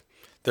 Like,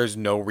 there's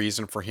no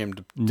reason for him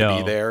to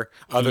be there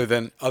other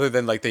than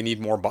like they need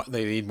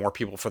more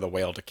people for the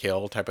whale to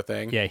kill, type of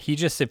thing. Yeah, he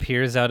just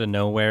appears out of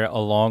nowhere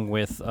along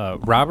with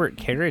Robert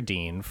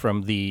Carradine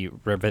from the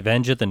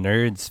Revenge of the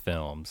Nerds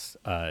films.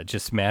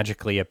 Just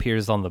magically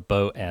appears on the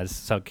boat as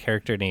some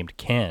character named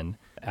Ken.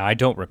 I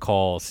don't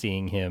recall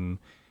seeing him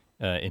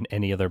in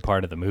any other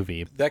part of the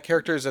movie. That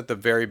character is at the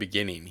very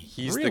beginning.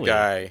 He's really? The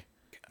guy.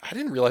 I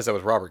didn't realize that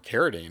was Robert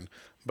Carradine,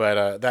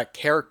 but that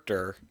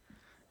character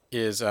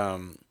is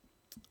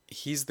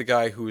he's the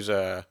guy who's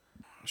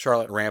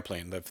Charlotte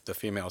Rampling, the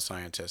female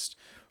scientist,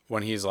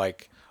 when he's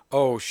like,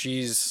 oh,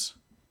 there's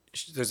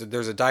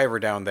a diver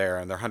down there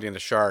and they're hunting the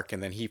shark,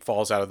 and then he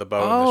falls out of the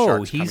boat. And the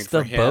shark's he's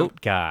the boat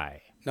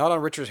guy. Not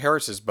on Richard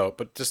Harris's boat,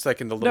 but just like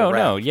in the little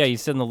raft. No, yeah,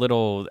 he's in the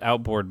little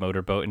outboard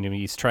motorboat, and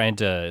he's trying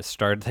to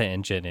start the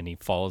engine, and he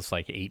falls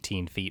like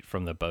 18 feet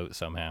from the boat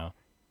somehow.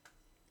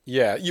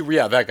 Yeah,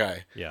 that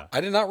guy. Yeah.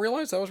 I did not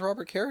realize that was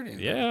Robert Carradine.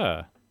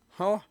 Yeah.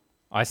 Huh?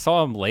 I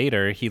saw him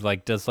later. He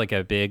like does like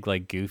a big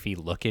like goofy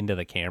look into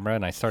the camera,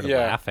 and I started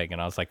laughing,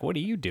 and I was like, "What are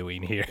you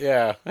doing here?"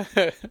 Yeah,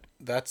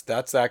 that's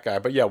that guy.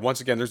 But yeah, once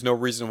again, there's no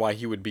reason why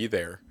he would be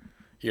there,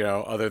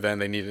 other than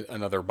they needed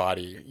another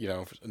body,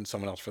 and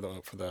someone else for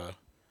the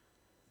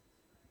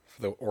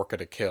orca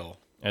to kill.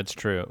 That's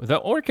true. The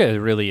orca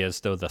really is,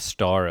 though, the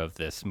star of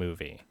this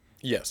movie.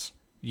 Yes.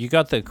 You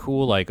got the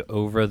cool like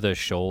over the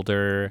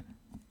shoulder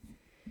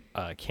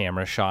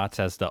camera shots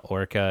as the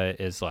orca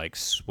is like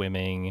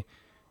swimming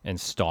and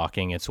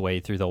stalking its way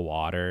through the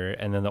water,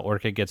 and then the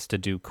orca gets to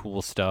do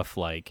cool stuff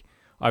like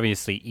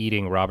obviously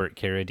eating Robert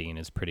Carradine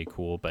is pretty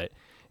cool, but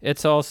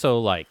it's also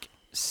like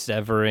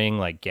severing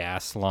like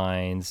gas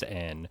lines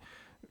and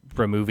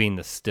removing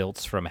the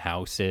stilts from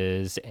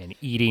houses and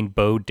eating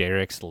Bo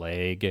Derek's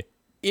leg.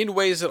 In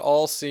ways that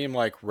all seem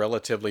like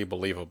relatively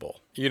believable.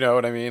 You know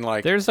what I mean?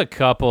 Like, there's a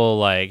couple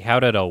like, how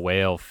did a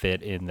whale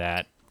fit in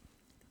that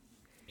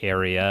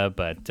area?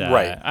 But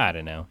right. I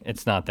don't know.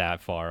 It's not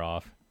that far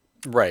off.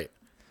 Right.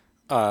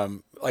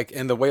 Like,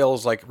 and the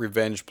whale's like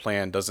revenge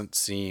plan doesn't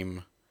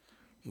seem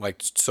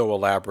like so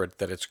elaborate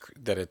that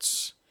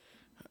it's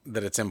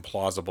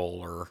implausible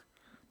or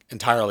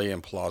entirely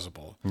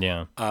implausible.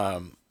 Yeah.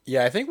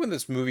 Yeah, I think when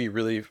this movie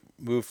really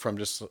moved from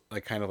just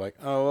like kind of like,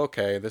 oh,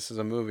 okay, this is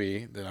a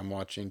movie that I'm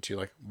watching, to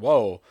like,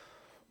 whoa,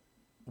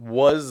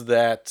 was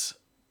that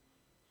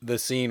the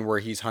scene where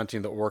he's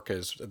hunting the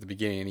orcas at the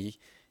beginning, and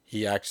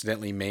he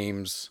accidentally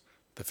maims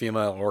the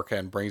female orca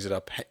and brings it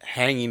up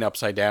hanging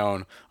upside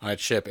down on a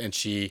ship, and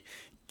she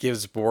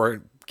gives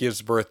birth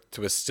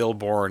to a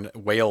stillborn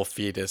whale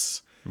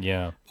fetus.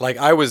 Yeah. Like,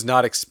 I was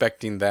not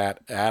expecting that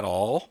at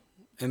all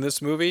in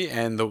this movie,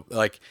 and the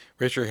like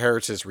Richard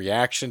Harris's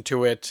reaction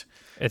to it.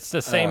 It's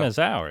the same as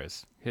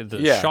ours.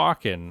 The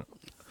shock and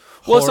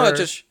well, horror.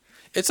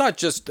 it's not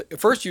just at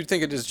first you'd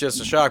think it is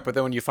just a shock, but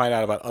then when you find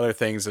out about other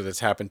things that has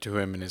happened to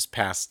him in his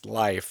past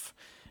life,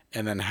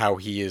 and then how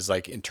he is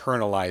like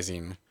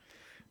internalizing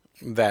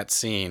that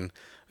scene,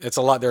 it's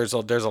a lot. There's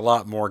a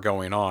lot more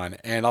going on,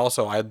 and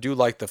also I do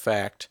like the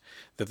fact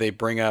that they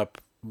bring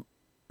up,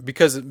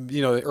 because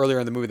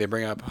earlier in the movie they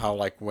bring up how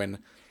like when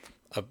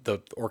the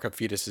orca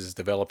fetus is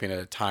developing at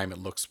a time, it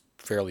looks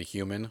fairly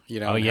human.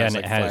 Oh yeah, and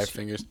it has 5 has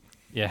fingers.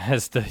 Yeah, it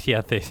has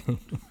they.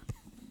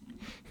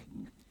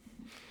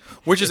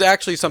 Which is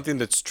actually something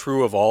that's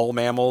true of all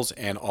mammals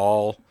and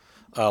all,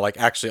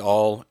 actually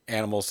all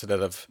animals that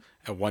have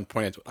at one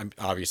point.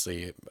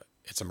 Obviously,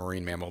 it's a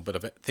marine mammal, but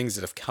of things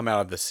that have come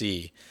out of the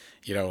sea,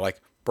 like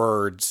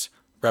birds,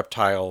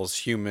 reptiles,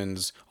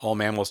 humans, all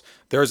mammals.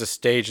 There is a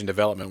stage in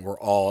development where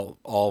all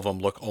of them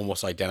look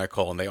almost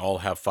identical, and they all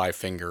have 5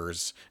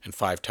 fingers and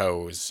 5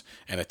 toes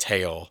and a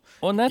tail.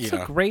 Well, and that's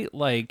a great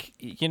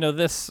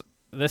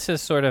This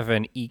is sort of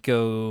an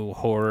eco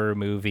horror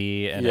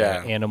movie and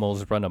an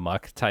animals run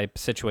amok type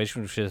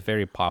situation, which is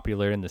very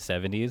popular in the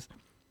 70s.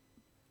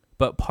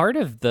 But part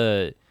of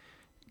the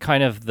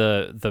kind of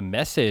the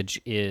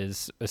message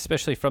is,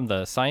 especially from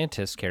the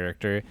scientist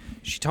character,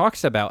 she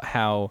talks about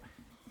how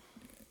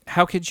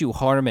could you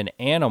harm an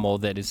animal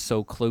that is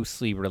so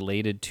closely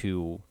related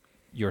to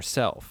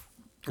yourself?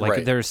 Like,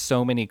 right. There's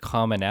so many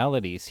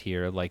commonalities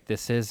here. Like,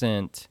 this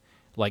isn't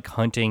like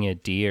hunting a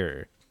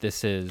deer.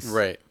 This is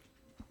right.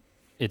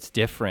 It's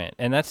different.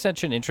 And that's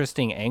such an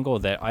interesting angle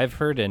that I've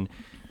heard. And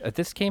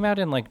this came out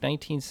in like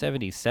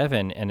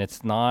 1977, and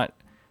it's not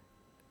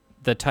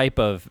the type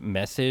of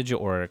message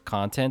or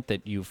content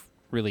that you've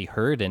really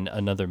heard in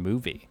another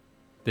movie.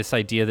 This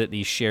idea that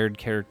these shared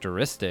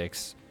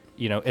characteristics,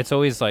 it's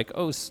always like,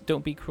 oh,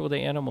 don't be cruel to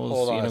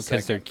animals,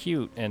 because they're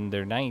cute and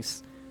they're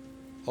nice.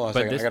 Hold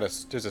on a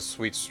second. There's a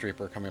sweet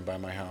streaper coming by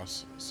my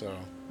house, so.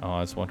 Oh,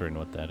 I was wondering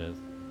what that is.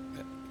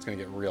 It's gonna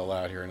get real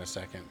loud here in a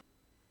second.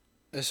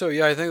 So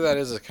yeah, I think that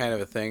is a kind of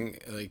a thing.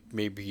 Like,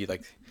 maybe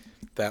like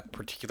that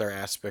particular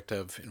aspect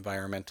of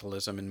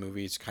environmentalism in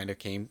movies kind of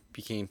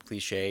became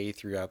cliche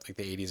throughout like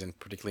the 80s and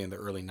particularly in the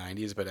early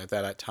 90s. But at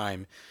that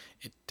time,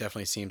 it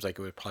definitely seems like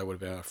it probably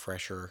would have been a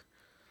fresher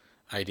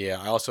idea.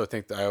 I also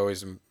think that I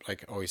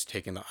always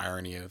taking the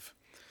irony of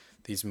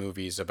these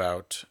movies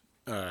about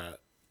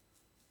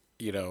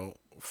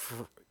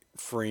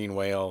freeing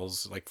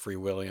whales, like Free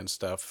Willy and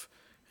stuff,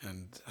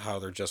 and how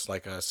they're just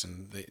like us,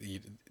 and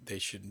they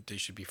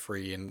should be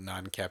free and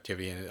not in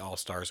captivity, and it all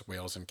stars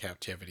whales in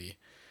captivity.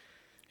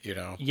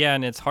 Yeah,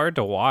 and it's hard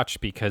to watch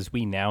because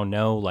we now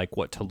know like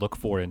what to look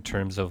for in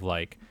terms of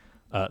like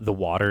the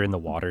water in the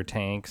water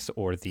tanks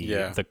or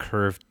the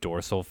curved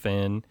dorsal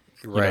fin.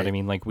 You know what I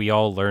mean? Like, we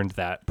all learned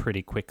that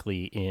pretty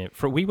quickly.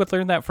 We would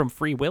learn that from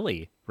Free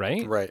Willy,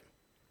 right? Right.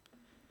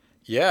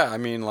 Yeah, I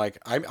mean, like,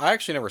 I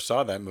actually never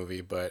saw that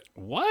movie, but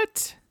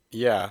what?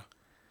 Yeah,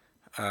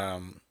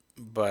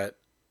 but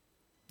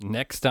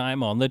next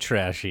time on the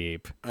Trash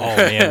Heap. Oh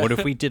man, what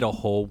if we did a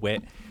whole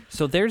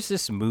So there's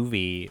this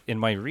movie, in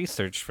my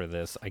research for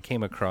this, I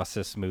came across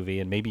this movie,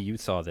 and maybe you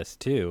saw this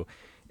too.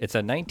 It's a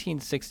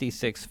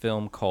 1966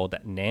 film called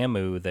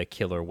Namu the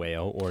Killer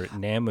Whale, or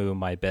Namu,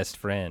 My Best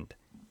Friend.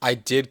 I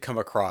did come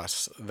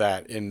across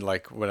that in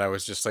like when I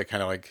was just like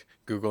kind of like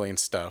Googling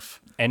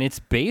stuff. And it's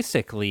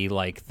basically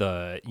like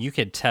you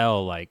could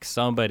tell like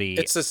somebody.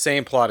 It's the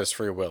same plot as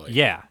Free Willy.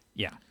 Yeah.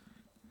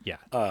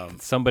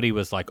 Somebody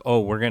was like, "Oh,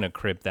 we're gonna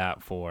crib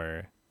that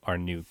for our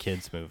new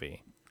kids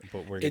movie."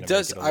 But we're gonna. It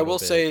does. I will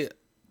say,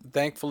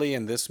 thankfully,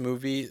 in this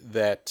movie,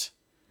 that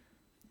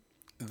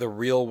the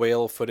real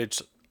whale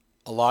footage,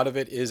 a lot of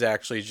it is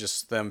actually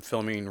just them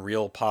filming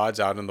real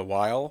pods out in the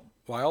wild.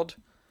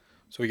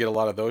 So we get a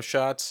lot of those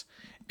shots,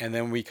 and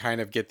then we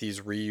kind of get these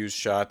reused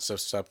shots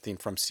of something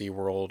from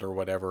SeaWorld or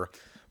whatever.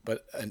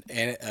 But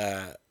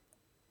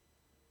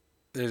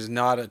there's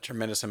not a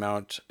tremendous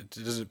amount. It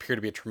doesn't appear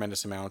to be a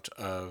tremendous amount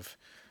of,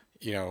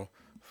 you know,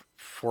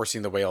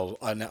 forcing the whale,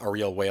 a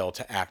real whale,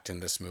 to act in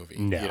this movie.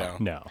 You No, know,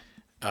 no.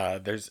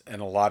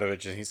 and a lot of it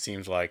just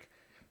seems like,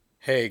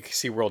 hey,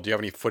 SeaWorld, do you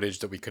have any footage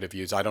that we could have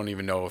used? I don't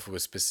even know if it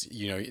was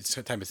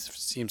sometimes it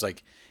seems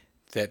like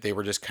that they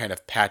were just kind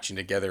of patching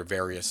together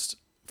various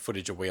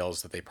footage of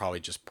whales that they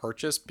probably just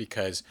purchased,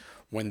 because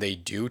when they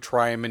do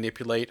try and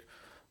manipulate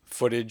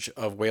footage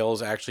of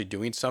whales actually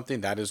doing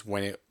something, that is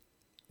when it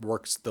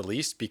works the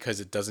least, because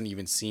it doesn't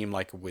even seem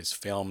like it was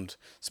filmed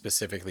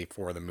specifically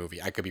for the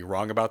movie. I could be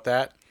wrong about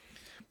that,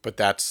 but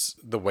that's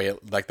the way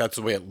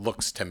it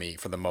looks to me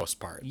for the most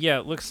part. Yeah,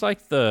 it looks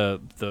like the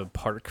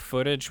park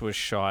footage was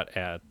shot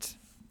at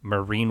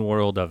Marine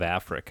World of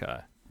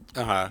Africa.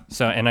 Uh-huh.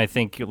 So, and I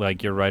think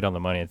like you're right on the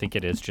money. I think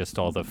it is just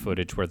all the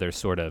footage where they're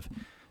sort of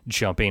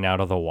jumping out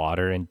of the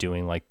water and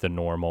doing like the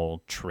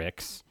normal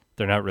tricks.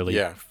 They're not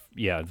really,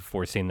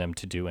 forcing them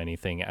to do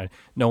anything.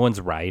 No one's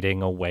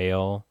riding a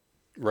whale.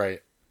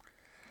 Right.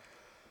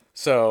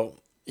 So,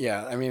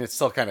 yeah, I mean, it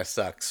still kind of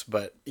sucks,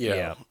 but,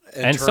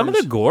 And some of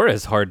the gore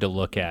is hard to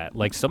look at.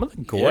 Like, some of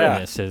the gore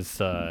in this is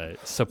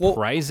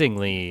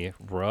surprisingly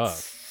rough.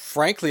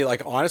 Frankly,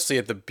 like, honestly,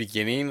 at the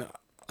beginning,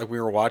 like,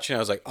 we were watching, I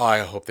was like, oh, I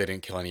hope they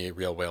didn't kill any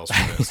real whales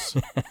for this.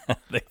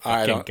 They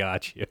fucking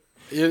got you.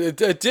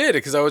 It did,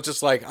 because I was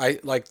just like, I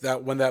like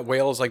that when that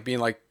whale is, like, being,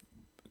 like,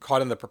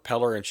 caught in the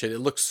propeller and shit, it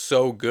looks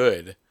so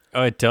good.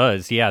 Oh, it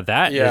does. Yeah,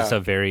 that is a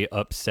very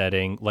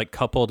upsetting, like,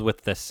 coupled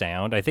with the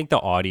sound. I think the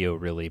audio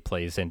really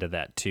plays into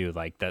that, too.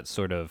 Like, that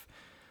sort of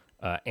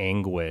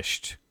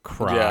anguished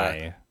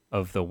cry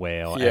of the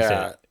whale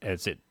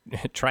as it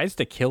tries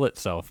to kill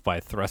itself by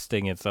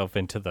thrusting itself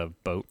into the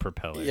boat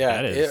propeller.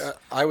 Yeah,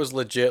 I was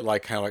legit,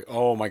 like, kind of like,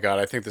 oh, my God,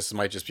 I think this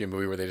might just be a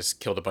movie where they just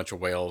killed a bunch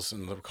of whales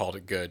and called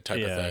it good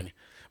type of thing.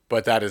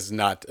 But that is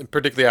not,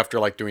 particularly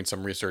after, like, doing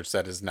some research,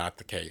 that is not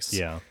the case.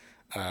 Yeah.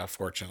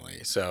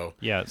 Fortunately. So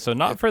so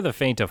not for the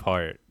faint of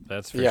heart,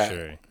 that's for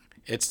sure.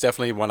 It's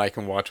definitely one I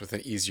can watch with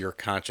an easier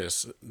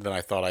conscience than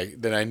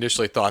I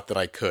initially thought that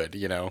I could,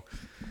 you know.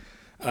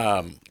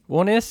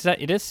 Well,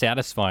 it is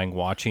satisfying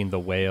watching the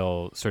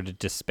whale sort of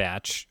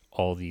dispatch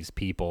all these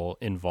people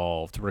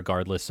involved,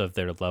 regardless of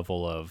their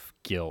level of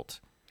guilt.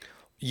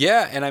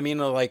 Yeah, and I mean,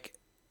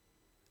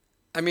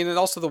 and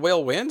also the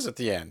whale wins at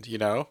the end, you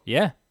know.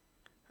 Yeah.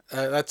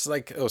 That's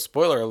like,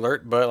 spoiler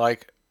alert, but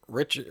like,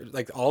 Richard,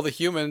 like, all the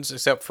humans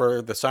except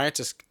for the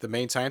scientist, the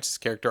main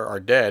scientist character, are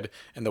dead,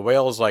 and the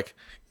whale is like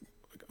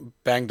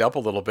banged up a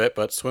little bit,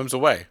 but swims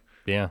away.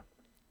 Yeah.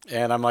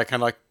 And I'm like,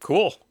 kind of like,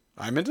 cool,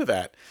 I'm into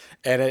that,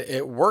 and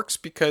it works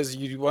because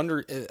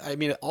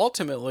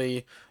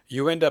ultimately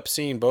you end up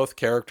seeing both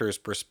characters.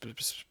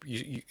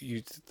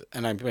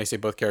 And when I say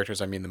both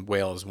characters, I mean the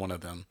whale is one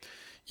of them.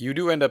 You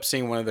do end up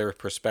seeing one of their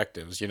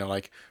perspectives. You know,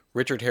 like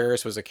Richard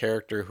Harris was a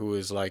character who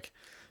was like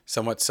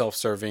somewhat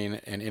self-serving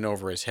and in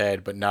over his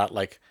head, but not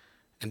like,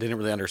 and didn't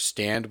really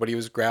understand what he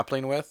was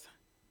grappling with.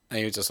 And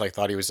he was just like,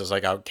 thought he was just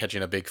like out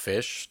catching a big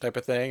fish type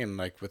of thing. And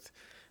like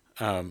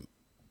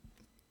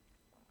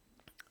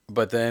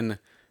but then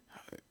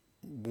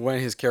when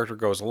his character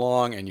goes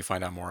along and you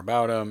find out more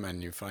about him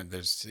and you find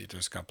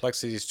there's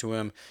complexities to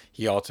him,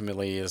 he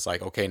ultimately is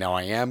like, okay, now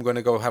I am going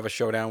to go have a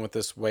showdown with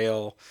this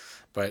whale,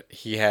 but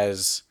he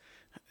has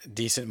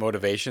decent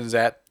motivations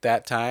at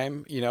that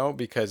time, you know,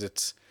 because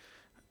it's,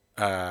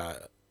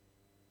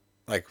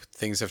 like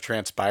things have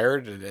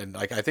transpired, and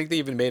like I think they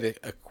even made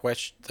a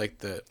question, like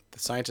the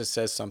scientist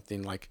says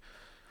something like,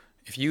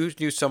 if you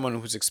knew someone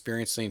who's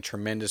experiencing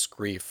tremendous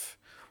grief,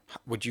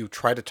 would you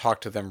try to talk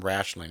to them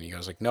rationally? And he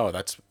goes like, no,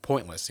 that's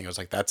pointless. And he goes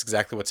like, that's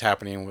exactly what's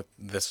happening with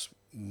this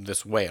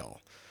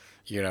whale,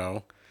 you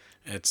know.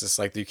 It's just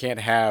like you can't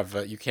have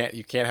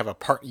a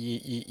part,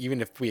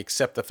 even if we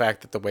accept the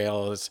fact that the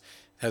whale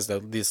has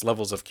these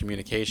levels of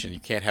communication, you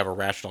can't have a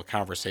rational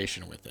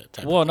conversation with it.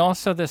 Well, and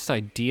also this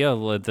idea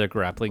that they're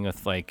grappling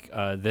with, like,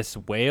 this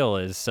whale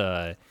is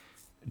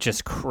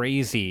just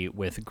crazy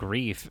with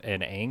grief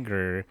and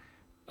anger.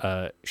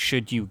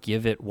 Should you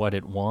give it what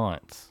it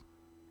wants?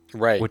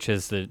 Right. Which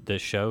is the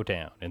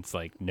showdown. It's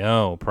like,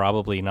 no,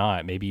 probably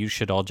not. Maybe you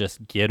should all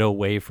just get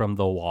away from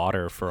the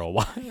water for a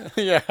while.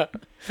 Yeah.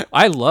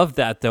 I love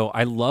that, though.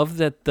 I love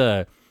that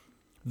the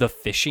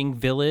fishing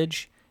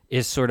village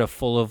is sort of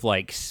full of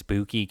like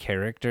spooky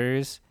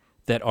characters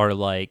that are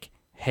like,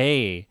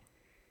 hey,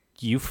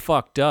 you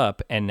fucked up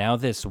and now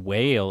this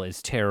whale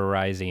is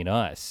terrorizing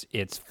us.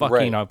 It's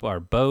fucking up our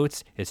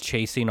boats. It's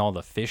chasing all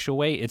the fish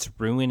away. It's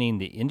ruining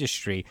the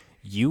industry.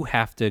 You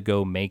have to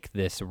go make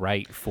this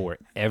right for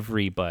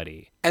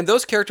everybody. And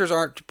those characters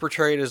aren't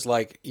portrayed as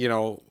like, you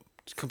know,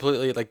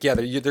 completely like, yeah,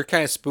 they're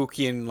kind of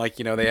spooky and like,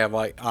 you know, they have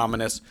like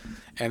ominous,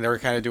 and they're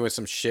kind of doing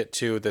some shit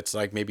too that's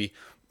like maybe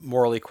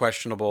morally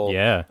questionable.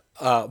 Yeah.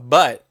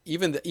 But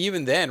even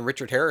then,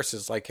 Richard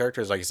Harris's like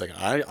character is like, he's like,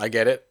 I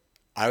get it.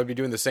 I would be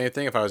doing the same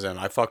thing if I was them.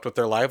 I fucked with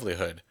their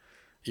livelihood.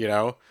 You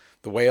know,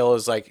 the whale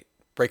is like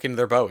breaking into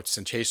their boats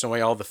and chasing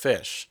away all the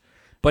fish.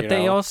 But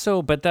they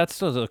also, but that's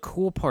the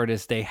cool part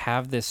is they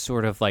have this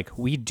sort of like,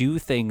 we do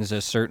things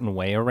a certain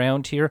way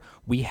around here.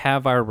 We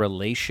have our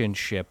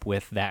relationship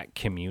with that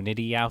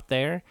community out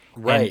there.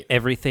 Right. And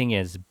everything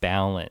is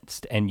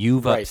balanced, and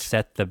you've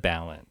upset the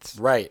balance.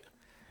 Right.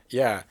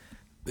 Yeah.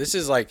 This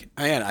is like,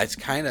 man, it's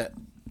kind of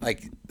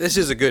like, this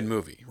is a good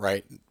movie,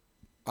 right?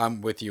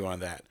 I'm with you on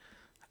that.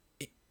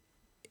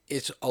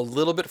 It's a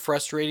little bit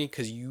frustrating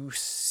because you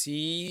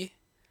see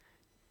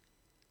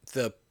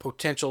the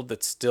potential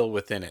that's still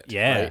within it.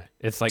 Yeah. Right?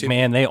 It's like,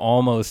 man, they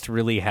almost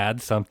really had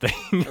something.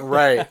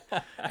 Right.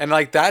 And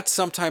like, that's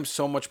sometimes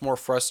so much more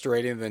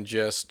frustrating than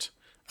just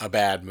a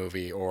bad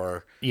movie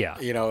or,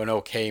 you know, an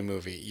okay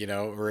movie, you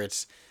know, where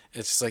it's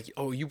just like,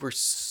 oh, you were,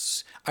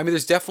 I mean,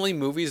 there's definitely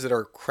movies that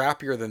are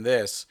crappier than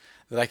this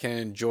that I can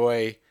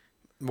enjoy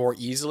more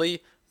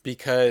easily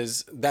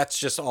because that's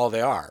just all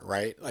they are,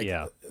 right? Like,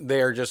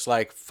 they are just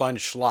like fun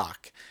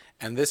schlock.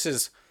 And this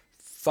is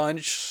fun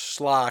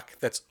schlock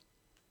that's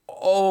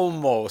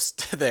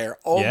almost there,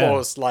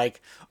 almost like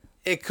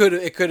it could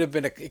have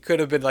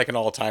been like an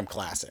all-time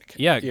classic.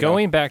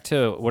 Going back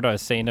to what I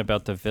was saying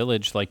about the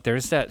village, like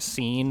there's that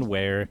scene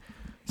where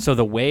so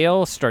the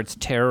whale starts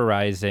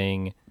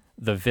terrorizing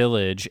the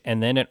village,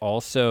 and then it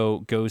also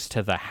goes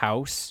to the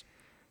house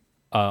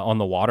on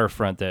the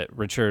waterfront that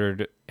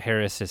Richard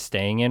Harris is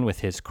staying in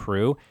with his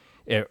crew.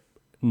 It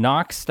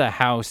knocks the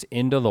house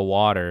into the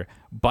water,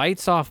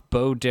 bites off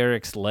Bo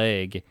Derek's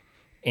leg,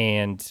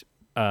 and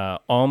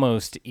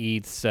almost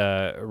eats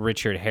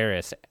Richard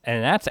Harris.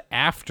 And that's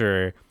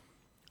after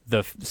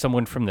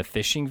someone from the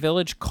fishing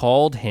village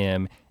called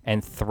him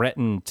and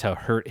threatened to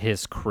hurt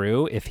his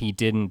crew if he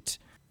didn't,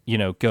 you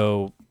know,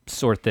 go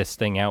sort this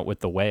thing out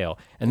with the whale.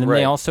 And then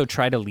they also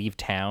try to leave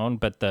town,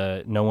 but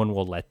no one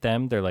will let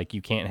them. They're like,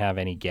 you can't have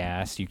any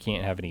gas, you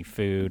can't have any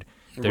food,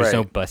 there's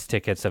no bus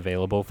tickets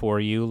available for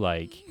you.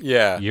 Like,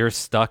 you're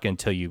stuck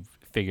until you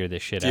figure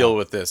this shit out. Deal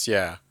with this,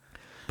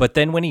 But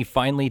then when he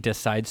finally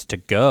decides to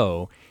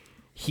go,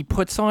 he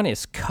puts on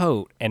his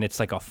coat, and it's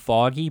like a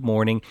foggy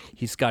morning.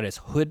 He's got his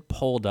hood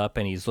pulled up,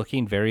 and he's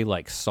looking very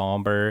like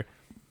somber.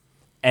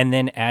 And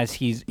then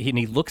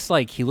he looks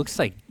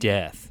like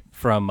death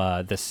from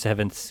the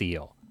Seventh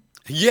Seal.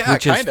 Yeah,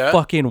 which is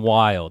fucking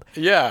wild.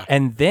 Yeah.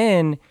 And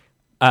then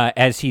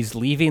as he's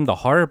leaving the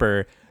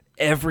harbor,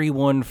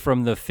 everyone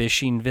from the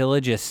fishing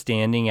village is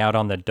standing out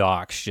on the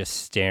docks just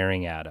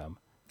staring at him.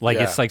 Like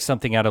it's like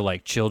something out of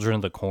like Children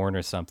of the Corn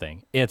or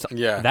something. It's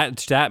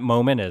that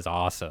moment is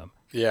awesome.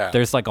 Yeah.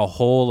 There's like a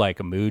whole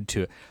like mood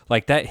to it.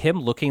 Like that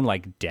him looking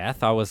like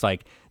death, I was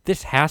like,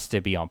 this has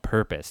to be on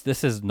purpose.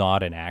 This is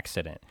not an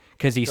accident.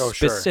 Because he's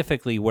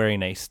specifically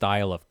wearing a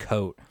style of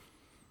coat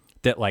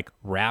that like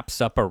wraps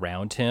up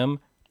around him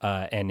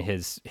and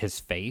his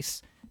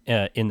face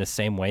in the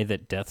same way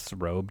that Death's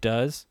robe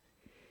does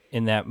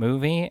in that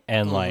movie.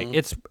 And like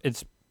it's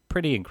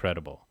pretty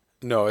incredible.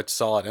 No, it's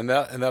solid. And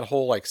that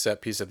whole like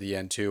set piece at the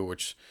end too,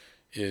 which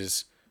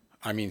is,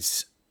 I mean,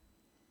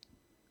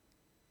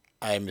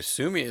 I'm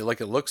assuming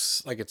like it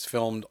looks like it's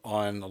filmed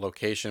on a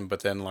location,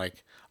 but then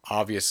like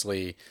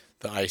obviously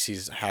the ice he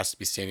has to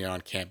be standing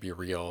on can't be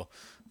real.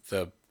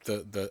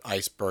 The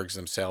icebergs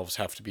themselves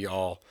have to be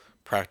all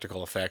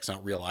practical effects,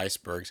 not real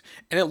icebergs.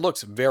 And it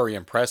looks very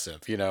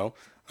impressive, you know?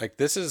 Like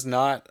this is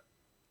not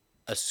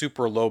a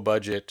super low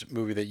budget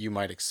movie that you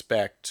might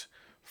expect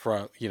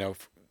from, you know,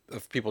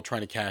 of people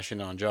trying to cash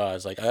in on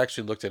Jaws. Like I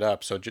actually looked it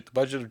up. So the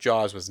budget of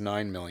Jaws was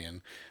 $9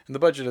 million, and the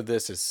budget of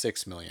this is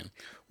 $6 million,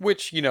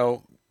 which, you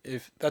know,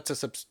 if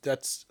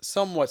that's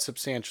somewhat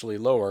substantially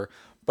lower,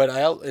 but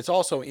it's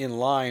also in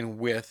line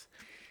with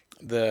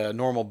the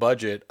normal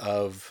budget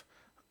of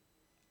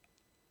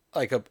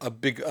like a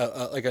big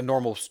like a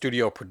normal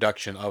studio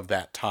production of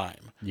that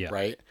time.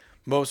 Right.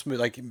 Most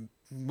like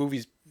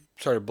movies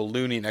started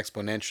ballooning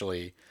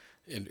exponentially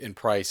in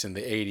price in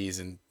the 80s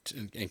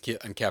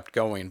and kept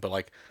going, but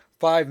like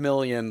 $5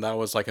 million, that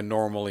was like a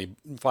normally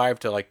 $5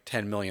 to like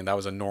 $10 million. That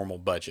was a normal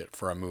budget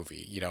for a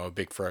movie, you know,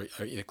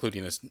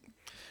 including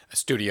a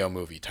studio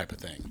movie type of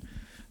thing.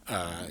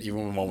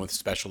 Even one with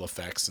special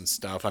effects and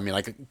stuff. I mean,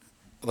 like I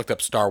looked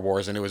up Star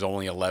Wars and it was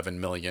only 11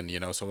 million, you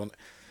know, so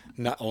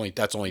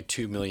that's only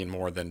 2 million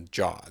more than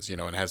Jaws, you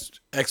know, and has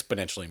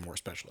exponentially more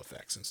special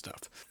effects and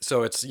stuff.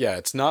 So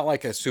it's not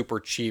like a super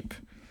cheap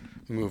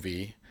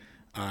movie.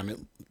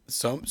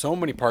 So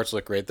many parts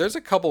look great. There's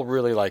a couple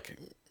really like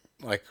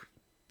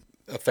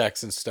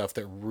effects and stuff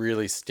that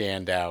really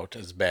stand out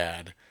as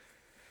bad.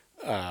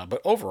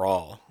 But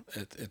overall,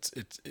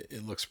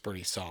 it looks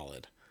pretty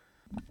solid.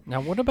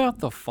 Now, what about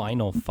the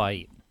final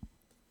fight?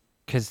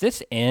 Because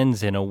this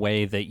ends in a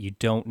way that you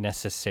don't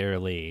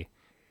necessarily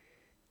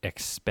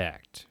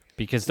expect.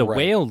 Because the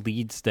whale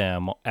leads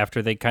them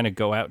after they kind of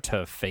go out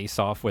to face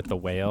off with the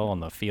whale on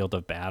the field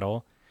of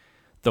battle.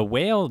 The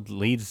whale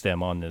leads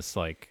them on this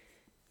like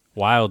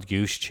wild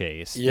goose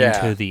chase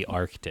into the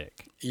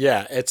Arctic.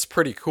 Yeah, it's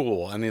pretty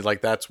cool. I mean,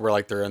 like that's where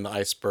like they're in the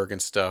iceberg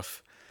and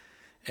stuff,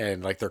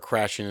 and like they're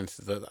crashing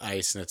into the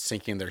ice and it's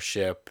sinking their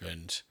ship,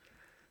 and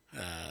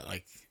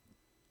like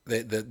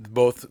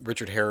both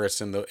Richard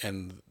Harris and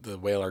the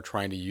whale are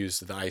trying to use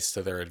the ice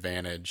to their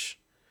advantage.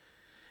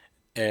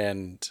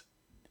 And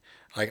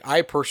like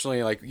I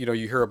personally like, you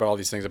hear about all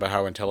these things about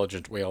how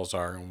intelligent whales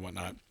are and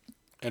whatnot,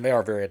 and they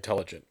are very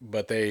intelligent,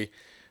 but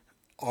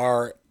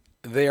are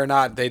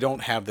they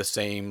don't have the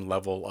same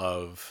level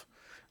of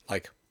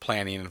like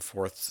planning and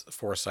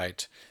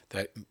foresight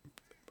that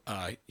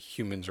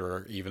humans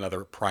or even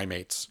other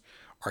primates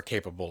are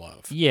capable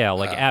of. Yeah,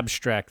 like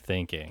abstract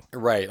thinking.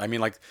 Right. I mean,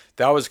 like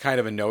that was kind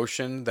of a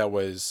notion that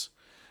was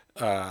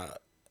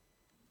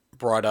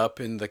brought up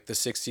in like the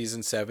 60s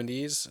and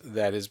 70s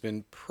that has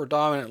been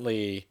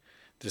predominantly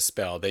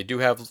dispelled. They do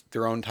have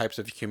their own types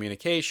of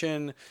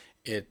communication.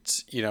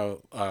 It's,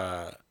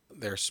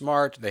 they're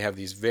smart. They have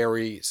these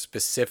very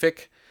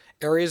specific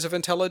areas of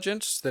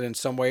intelligence that in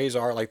some ways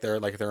are like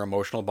their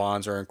emotional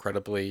bonds are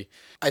incredibly.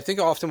 I think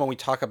often when we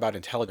talk about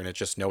intelligence, it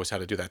just knows how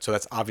to do that. So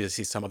that's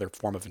obviously some other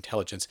form of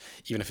intelligence,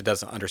 even if it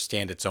doesn't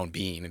understand its own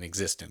being and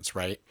existence,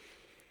 right?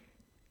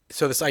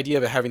 So this idea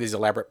of having these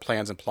elaborate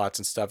plans and plots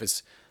and stuff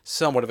is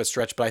somewhat of a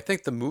stretch, but I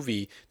think the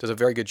movie does a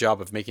very good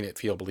job of making it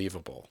feel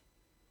believable.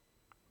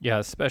 Yeah,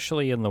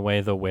 especially in the way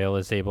the whale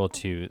is able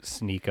to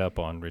sneak up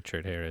on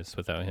Richard Harris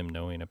without him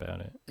knowing about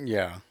it.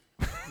 Yeah.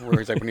 Where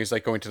he's like when he's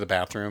like going to the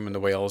bathroom and the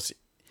whale's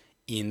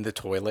in the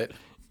toilet.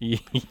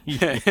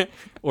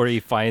 Or he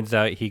finds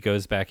out, he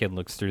goes back and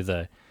looks through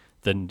the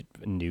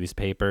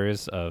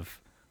newspapers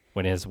of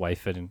when his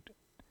wife and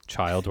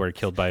child were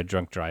killed by a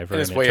drunk driver,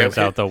 and it turns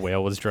out the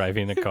whale was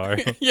driving a car.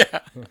 Yeah.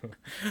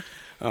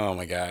 Oh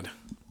my God.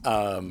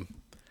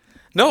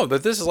 No,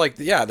 but this is like,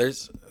 yeah,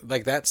 there's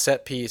like that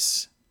set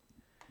piece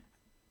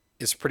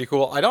is pretty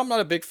cool. I'm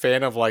not a big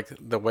fan of like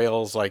the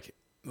whale's like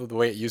the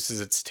way it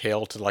uses its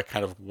tail to like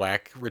kind of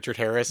whack Richard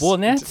Harris. Well,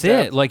 and that's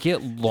it. Like it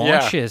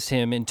launches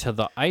him into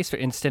the ice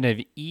instead of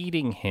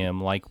eating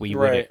him like we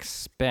would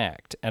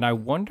expect. And I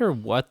wonder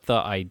what the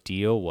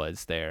ideal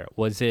was there.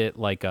 Was it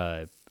like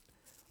an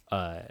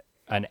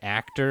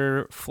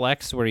actor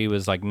flex where he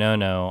was like,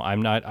 no,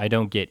 I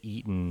don't get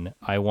eaten.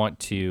 I want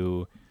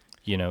to,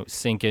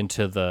 sink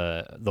into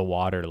the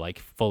water like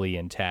fully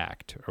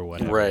intact or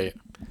whatever. Right.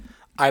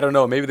 I don't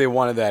know. Maybe they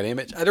wanted that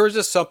image. There was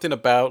just something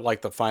about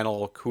like the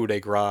final coup de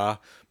grace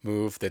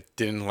move that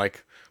didn't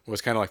like,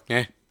 was kind of like,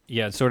 eh.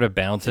 Yeah, it sort of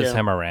bounces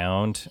him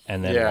around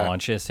and then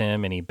launches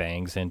him, and he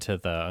bangs into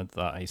the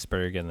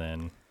iceberg and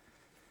then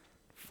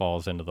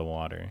falls into the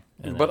water.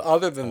 But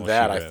other than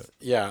that,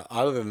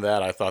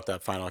 I thought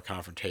that final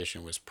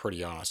confrontation was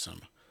pretty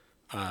awesome,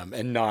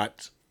 and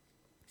not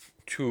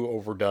too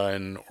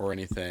overdone or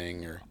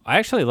anything. Or I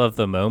actually love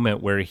the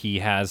moment where he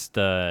has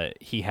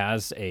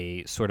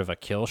a sort of a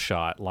kill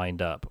shot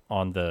lined up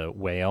on the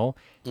whale,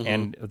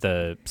 and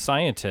the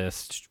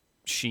scientist,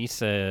 she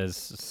says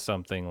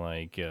something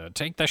like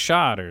take the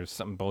shot or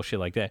something bullshit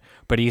like that,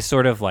 but he's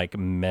sort of like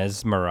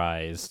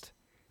mesmerized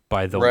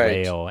by the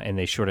whale, and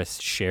they sort of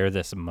share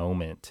this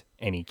moment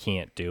and he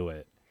can't do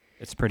it.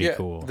 It's pretty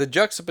cool. The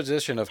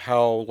juxtaposition of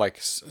how like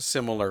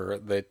similar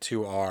the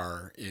two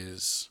are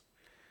is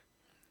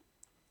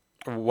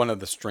one of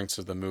the strengths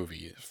of the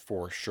movie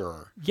for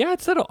sure. Yeah,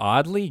 it's an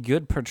oddly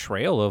good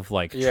portrayal of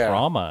like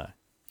trauma.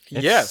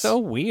 It's so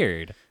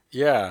weird.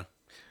 Yeah.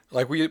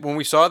 Like when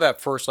we saw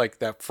that first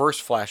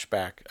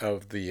flashback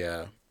of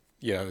the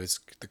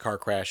the car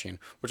crashing,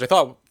 which I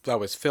thought that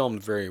was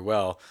filmed very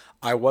well,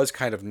 I was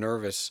kind of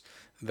nervous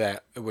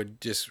that it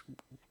would just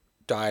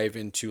dive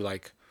into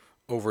like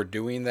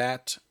overdoing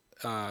that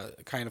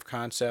kind of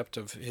concept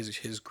of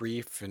his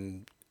grief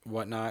and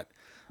whatnot,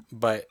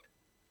 but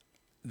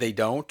they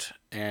don't,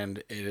 and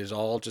it is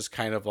all just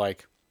kind of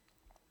like,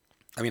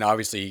 I mean,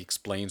 obviously he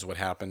explains what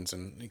happens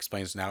and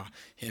explains now.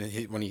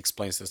 When he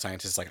explains to the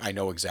scientists, like, I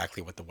know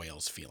exactly what the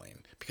whale's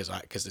feeling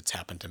because it's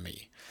happened to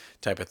me,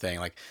 type of thing.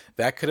 Like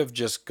that could have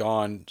just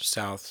gone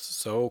south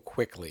so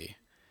quickly,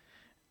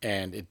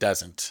 and it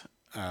doesn't.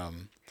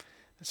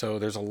 So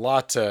there's a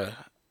lot to.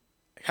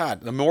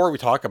 God, the more we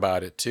talk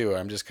about it too,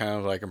 I'm just kind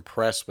of like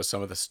impressed with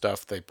some of the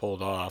stuff they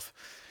pulled off,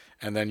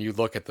 and then you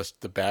look at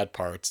the bad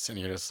parts, and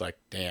you're just like,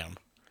 damn.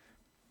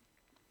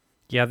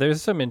 Yeah,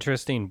 there's some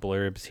interesting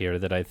blurbs here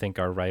that I think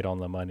are right on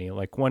the money.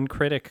 Like one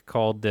critic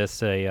called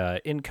this a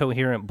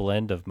incoherent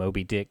blend of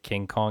Moby Dick,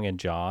 King Kong, and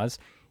Jaws,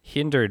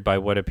 hindered by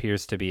what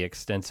appears to be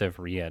extensive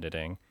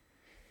re-editing.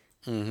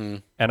 Mm-hmm.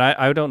 And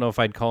I don't know if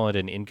I'd call it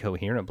an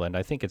incoherent blend.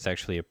 I think it's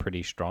actually a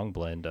pretty strong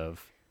blend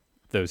of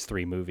those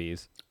three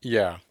movies.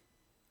 Yeah.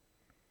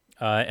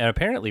 And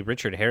apparently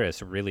Richard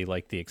Harris really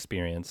liked the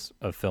experience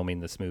of filming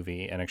this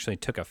movie and actually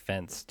took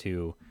offense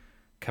to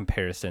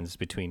comparisons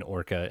between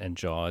Orca and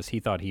Jaws.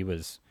 He thought he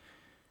was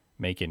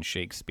making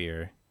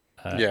Shakespeare.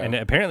 And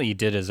apparently he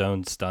did his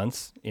own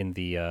stunts in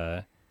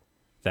the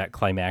that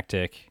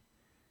climactic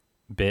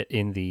bit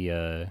in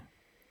the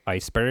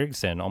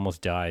icebergs and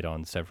almost died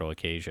on several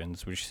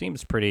occasions, which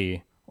seems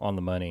pretty on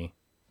the money.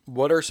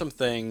 What are some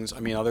things, I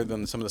mean, other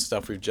than some of the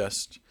stuff we've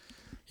just,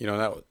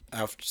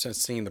 since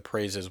seeing the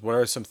praises, what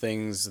are some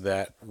things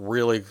that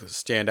really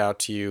stand out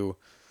to you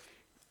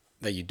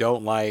that you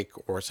don't like,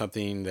 or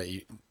something that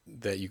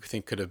you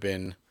think could have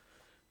been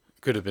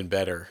could have been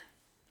better.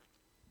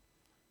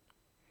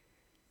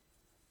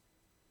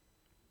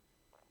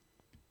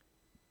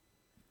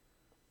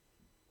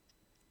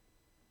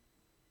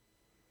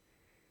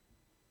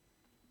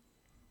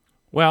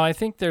 Well, I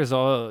think there's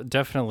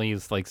definitely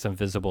like some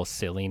visible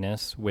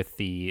silliness with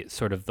the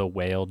sort of the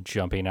whale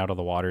jumping out of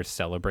the water,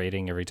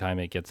 celebrating every time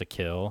it gets a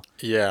kill.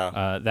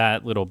 Yeah.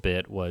 That little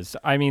bit was,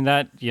 I mean,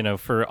 that,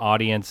 for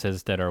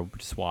audiences that are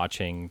just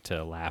watching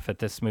to laugh at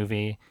this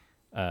movie,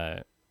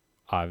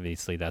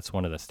 obviously that's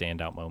one of the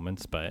standout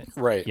moments. But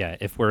right. yeah,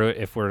 if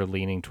we're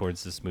leaning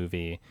towards this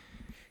movie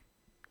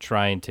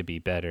trying to be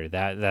better,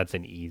 that's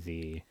an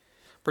easy.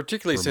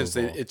 Particularly since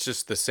it's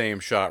just the same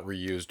shot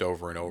reused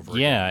over and over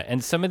again. Yeah,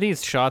 and some of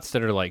these shots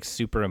that are like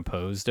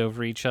superimposed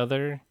over each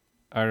other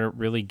are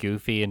really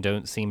goofy and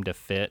don't seem to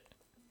fit.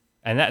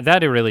 And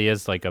that it really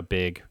is like a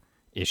big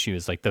issue,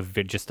 is like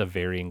just the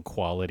varying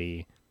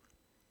quality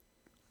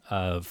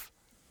of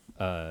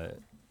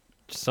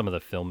some of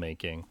the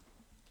filmmaking.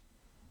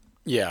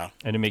 Yeah.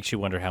 And it makes you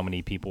wonder how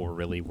many people were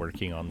really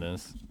working on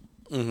this.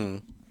 Mm-hmm.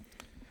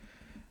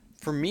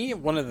 For me,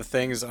 one of the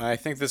things, and I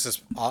think this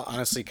is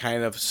honestly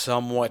kind of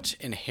somewhat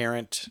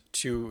inherent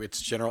to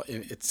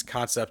its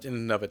concept in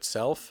and of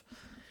itself,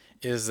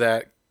 is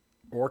that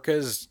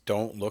orcas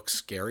don't look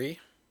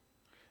scary.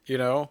 They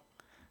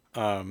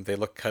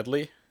look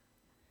cuddly.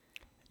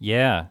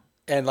 Yeah.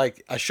 And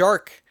like a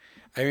shark,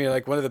 I mean,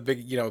 like one of the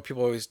big,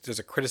 people always, there's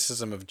a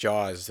criticism of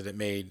Jaws that it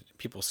made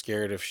people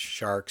scared of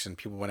sharks, and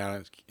people went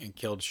out and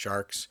killed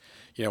sharks,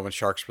 when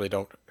sharks really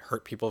don't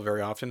hurt people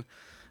very often.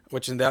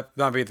 Which in that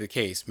not be the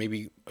case.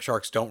 Maybe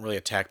sharks don't really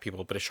attack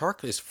people, but a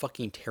shark is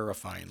fucking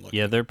terrifying looking.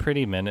 Yeah, they're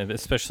pretty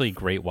especially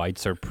great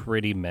whites are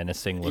pretty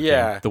menacing looking.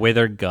 Yeah. The way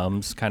their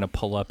gums kind of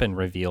pull up and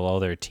reveal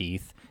all their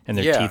teeth, and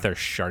their teeth are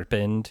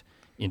sharpened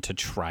into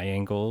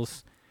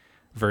triangles,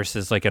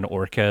 versus like an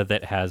orca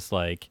that has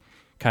like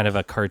kind of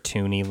a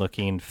cartoony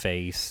looking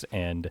face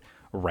and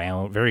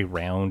very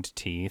round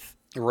teeth.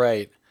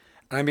 Right.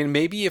 I mean,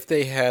 maybe if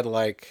they had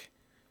like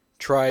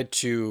tried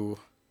to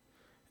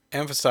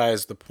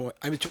emphasize the point.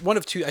 I mean, one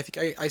of two. I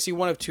think I see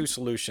one of two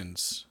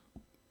solutions.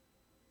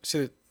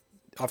 See,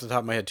 off the top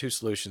of my head, two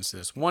solutions to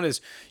this. One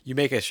is you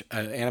make an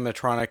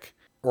animatronic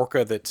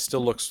orca that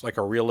still looks like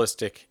a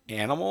realistic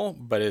animal,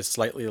 but is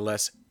slightly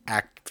less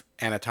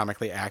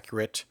anatomically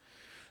accurate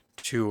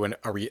to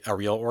a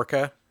real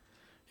orca.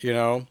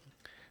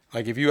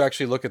 Like if you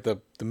actually look at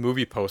the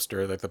movie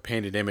poster, like the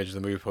painted image of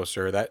the movie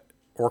poster, that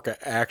orca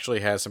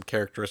actually has some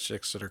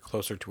characteristics that are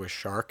closer to a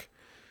shark.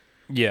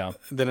 Yeah.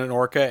 Than an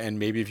orca, and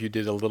maybe if you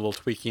did a little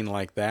tweaking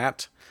like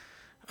that,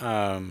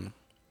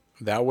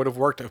 that would have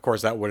worked. Of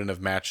course, that wouldn't have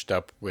matched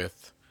up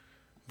with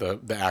the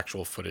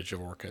actual footage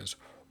of orcas.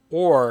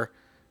 Or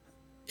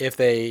if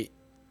they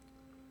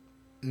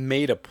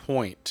made a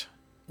point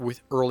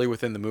early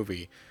within the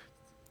movie,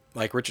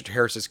 like Richard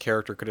Harris's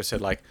character could have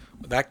said, like,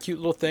 that cute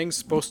little thing's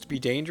supposed to be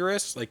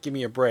dangerous, like, give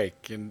me a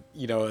break. And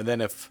and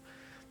then if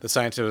the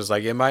scientist was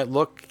like, it might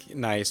look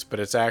nice, but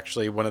it's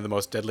actually one of the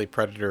most deadly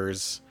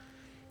predators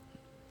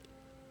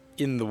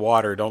in the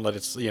water, don't let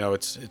its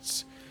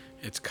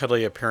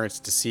cuddly appearance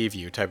deceive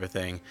you, type of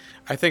thing.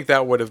 I think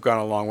that would have gone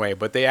a long way.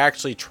 But they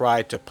actually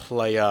tried to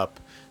play up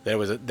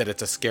that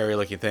it's a scary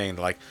looking thing,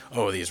 like,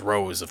 oh, these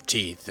rows of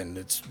teeth and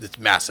its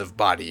massive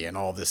body and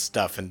all this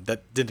stuff, and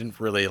that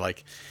didn't really,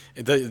 like,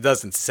 it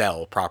doesn't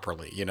sell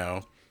properly.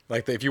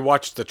 Like if you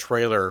watch the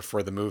trailer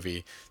for the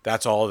movie,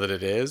 that's all that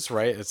it is,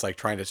 right? It's like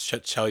trying to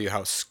tell you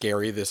how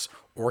scary this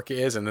orca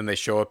is, and then they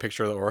show a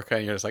picture of the orca,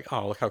 and you're just like,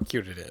 oh, look how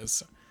cute it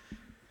is.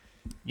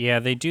 Yeah,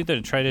 they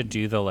try to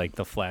do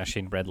the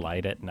flashing red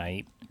light at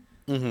night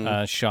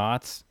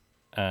shots,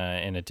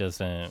 and it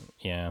doesn't.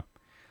 Yeah,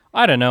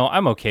 I don't know.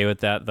 I'm okay with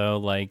that though.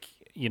 Like,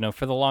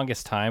 for the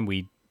longest time,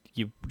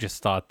 you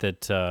just thought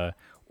that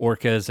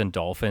orcas and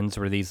dolphins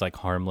were these like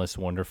harmless,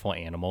 wonderful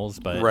animals,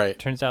 but it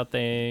turns out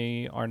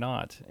they are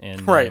not,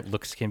 and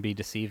looks can be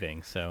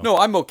deceiving. So no,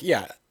 I'm okay.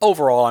 Yeah,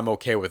 overall, I'm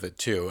okay with it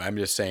too. I'm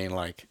just saying,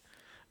 like,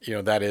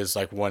 that is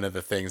like one of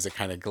the things that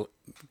kind of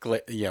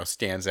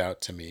stands out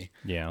to me.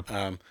 Yeah.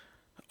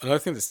 Another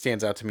thing that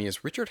stands out to me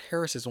is Richard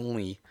Harris is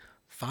only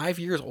 5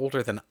 years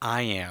older than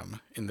I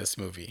am in this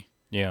movie.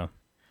 Yeah.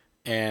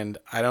 And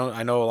I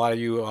know a lot of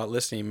you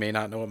listening may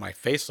not know what my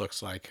face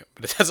looks like,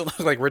 but it doesn't look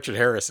like Richard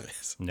Harris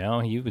is.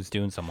 No, he was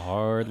doing some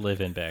hard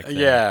living back then.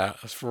 Yeah,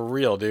 for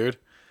real, dude.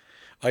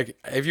 Like,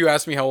 if you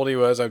asked me how old he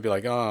was, I'd be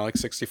like, oh, like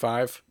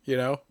 65,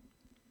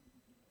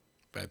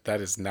 But that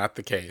is not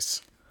the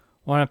case.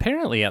 Well,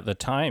 apparently at the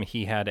time,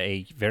 he had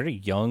a very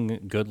young,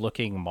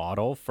 good-looking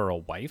model for a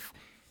wife,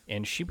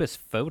 and she was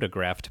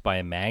photographed by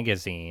a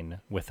magazine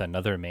with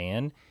another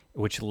man,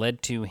 which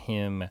led to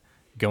him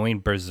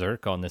going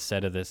berserk on the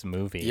set of this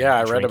movie. Yeah,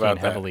 I read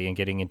about that. Heavily and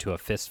getting into a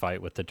fist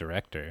fight with the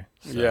director.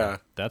 So yeah.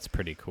 That's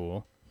pretty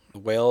cool. The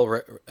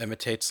whale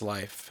imitates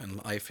life,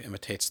 and life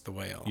imitates the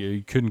whale. Yeah,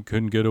 you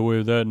couldn't get away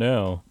with that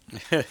now.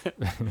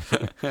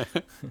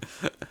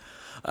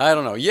 I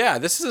don't know. Yeah,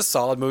 this is a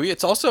solid movie.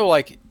 It's also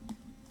like,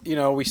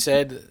 we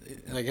said,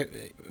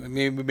 like, I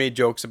mean, we made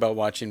jokes about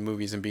watching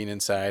movies and being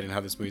inside and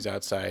how this movie's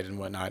outside and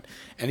whatnot.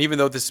 And even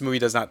though this movie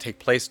does not take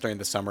place during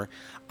the summer,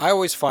 I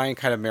always find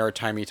kind of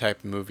maritime-y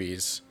type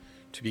movies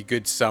to be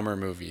good summer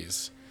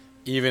movies,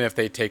 even if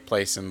they take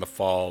place in the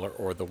fall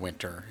or the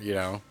winter,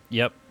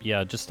 Yep.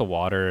 Yeah, just the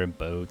water and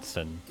boats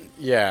and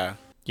Yeah.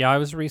 yeah, I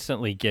was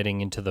recently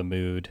getting into the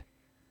mood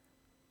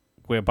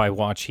by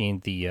watching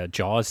the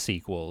Jaws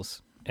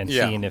sequels and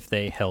seeing if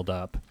they held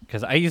up.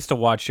 Because I used to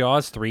watch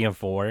Jaws 3 and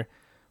 4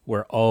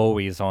 were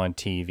always on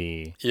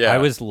TV. Yeah. I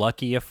was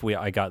lucky if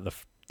I got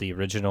the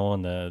original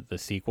and the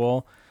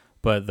sequel,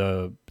 but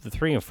the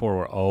 3 and 4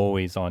 were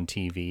always on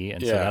TV,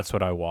 and so that's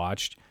what I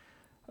watched.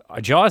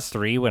 Jaws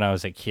 3 when I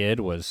was a kid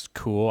was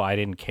cool. I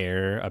didn't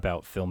care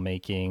about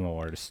filmmaking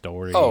or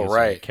stories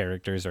or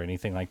characters or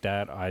anything like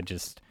that. I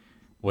just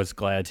was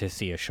glad to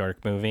see a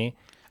shark movie.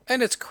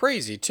 And it's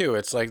crazy too.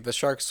 It's like the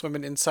sharks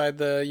swimming inside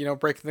the,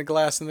 breaking the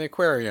glass in the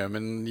aquarium,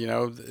 and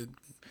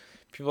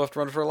people have to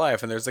run for their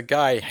life. And there's a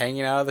guy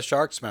hanging out of the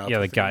shark's mouth. Yeah,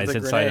 the guy's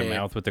inside a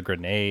mouth with a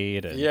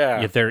grenade.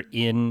 And they're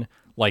in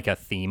like a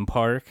theme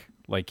park,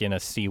 like in a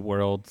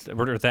SeaWorld.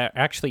 Or they're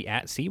actually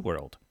at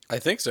SeaWorld. I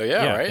think so.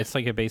 Yeah, right. It's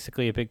like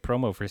basically a big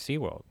promo for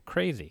SeaWorld.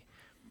 Crazy.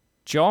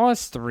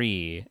 Jaws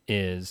 3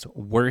 is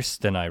worse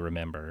than I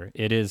remember.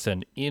 It is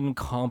an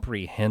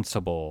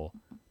incomprehensible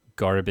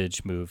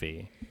garbage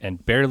movie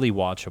and barely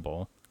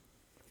watchable.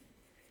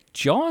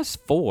 Jaws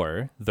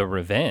 4, The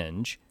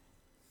Revenge,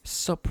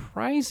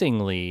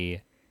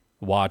 surprisingly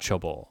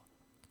watchable.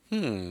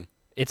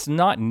 It's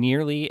not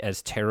nearly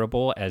as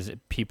terrible as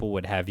people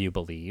would have you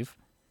believe.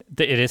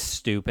 It is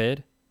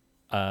stupid,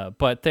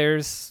 but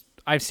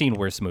I've seen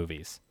worse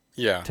movies.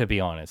 Yeah. To be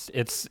honest,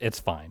 it's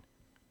fine.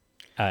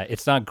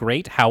 It's not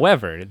great.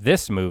 However,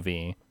 this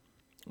movie,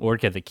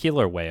 Orca the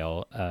Killer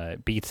Whale,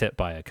 beats it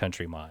by a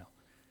country mile.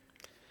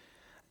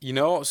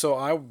 So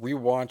I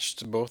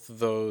rewatched both of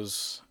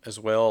those as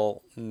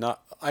well.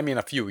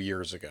 A few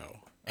years ago,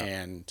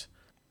 and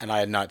I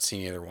had not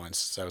seen either one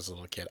since I was a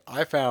little kid.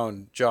 I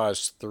found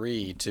Jaws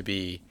 3 to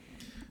be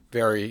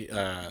very,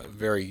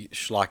 very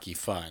schlocky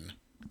fun,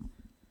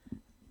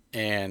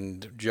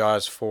 and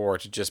Jaws 4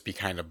 to just be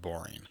kind of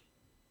boring.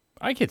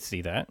 I could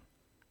see that.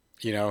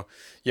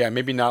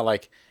 Maybe not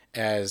like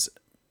as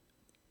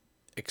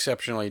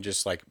exceptionally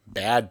just like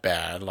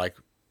bad, like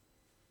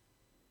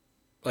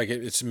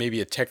it's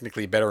maybe a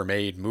technically better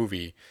made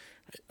movie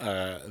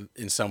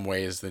in some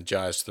ways than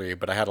Jaws 3,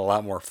 but I had a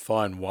lot more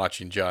fun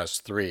watching Jaws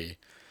 3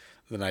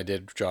 than I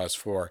did Jaws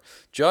 4.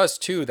 Jaws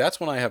 2, that's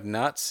one I have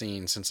not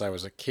seen since I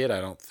was a kid,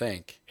 I don't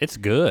think. It's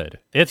good.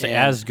 It's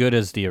as good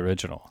as the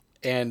original.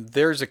 And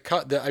there's a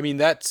cut,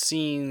 that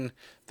scene,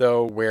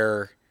 though,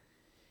 where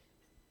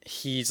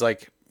he's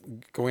like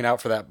going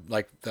out for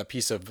that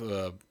piece of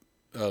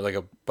like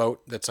a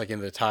boat that's like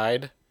in the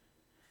tide.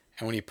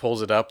 And when he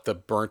pulls it up, the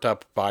burnt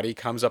up body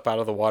comes up out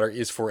of the water,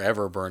 is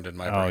forever burned in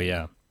my brain. Oh,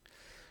 yeah.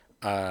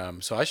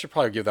 So I should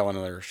probably give that one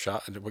another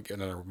shot,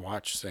 another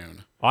watch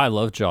soon. Oh, I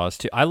love Jaws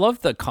too. I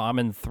love the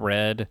common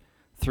thread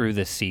through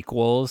the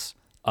sequels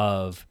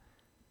of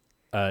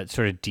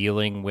sort of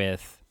dealing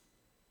with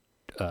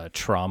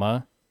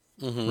trauma,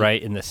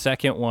 right? In the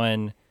second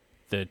one,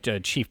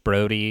 the Chief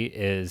Brody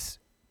is,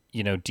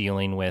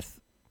 dealing with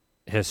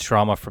his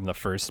trauma from the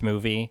first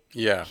movie.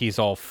 Yeah. He's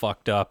all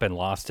fucked up and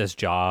lost his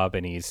job,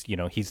 and he's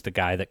the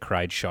guy that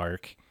cried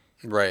shark.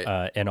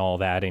 Right. And all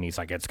that, and he's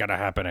like, it's gonna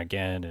happen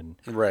again, and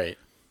right.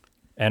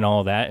 And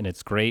all that, and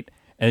it's great.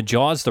 And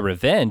Jaws the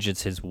Revenge,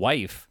 it's his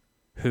wife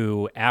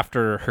who,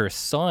 after her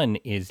son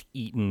is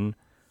eaten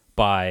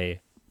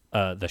by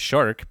the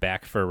shark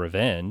back for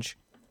revenge,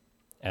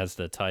 as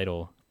the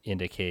title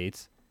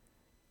indicates,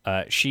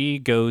 she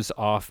goes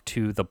off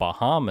to the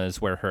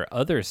Bahamas where her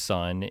other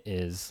son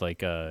is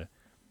like a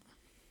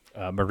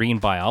marine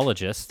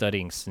biologist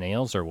studying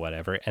snails or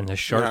whatever, and the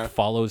shark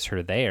follows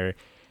her there.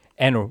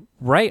 And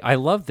I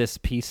love this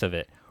piece of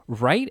it.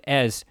 Right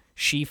as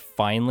she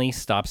finally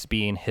stops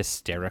being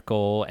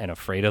hysterical and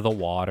afraid of the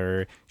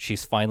water,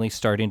 she's finally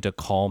starting to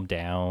calm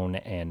down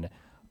and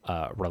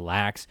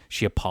relax.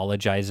 She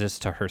apologizes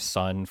to her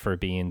son for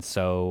being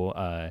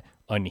so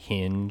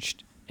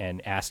unhinged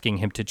and asking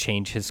him to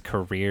change his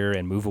career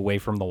and move away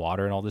from the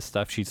water and all this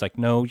stuff. She's like,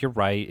 no, you're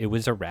right. It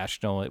was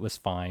irrational. It was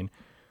fine.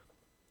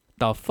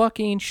 The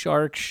fucking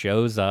shark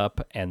shows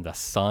up and the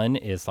son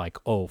is like,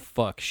 oh,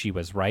 fuck, she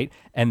was right.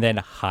 And then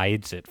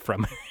hides it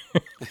from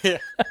her. Yeah.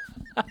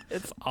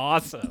 It's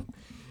awesome.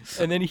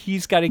 And then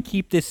he's got to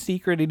keep this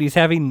secret and he's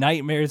having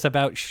nightmares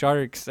about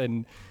sharks.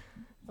 And,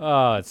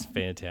 oh, it's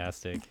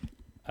fantastic.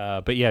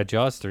 But yeah,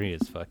 Jaws 3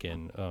 is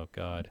fucking, oh,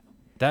 God.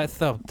 That's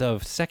the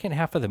second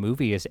half of the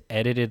movie is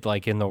edited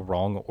like in the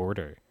wrong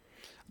order.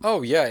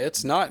 Oh, yeah,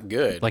 it's not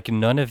good. Like,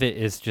 none of it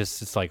is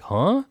just, it's like,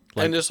 huh?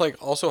 Like, and just, like,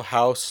 also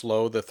how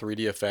slow the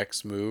 3D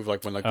effects move.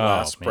 Like, when the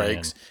glass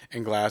breaks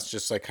and glass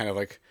just, like, kind of,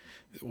 like,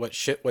 what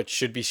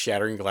should be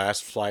shattering glass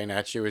flying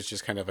at you is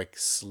just kind of, like,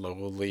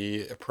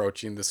 slowly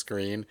approaching the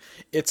screen.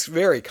 It's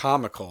very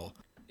comical.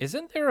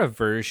 Isn't there a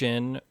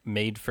version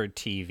made for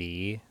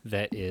TV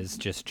that is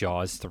just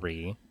Jaws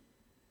 3?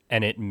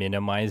 And it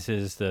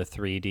minimizes the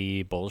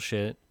 3D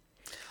bullshit.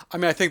 I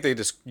mean, I think they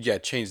just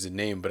changed the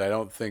name, but I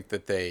don't think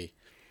that they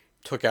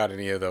took out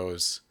any of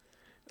those.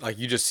 Like,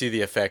 you just see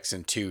the effects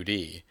in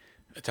 2D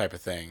type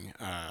of thing.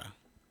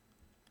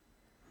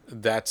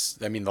 That's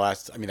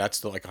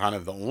like kind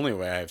of the only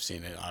way I've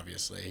seen it.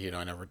 Obviously,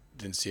 I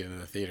didn't see it in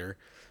the theater,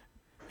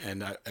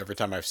 and every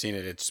time I've seen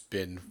it, it's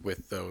been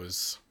with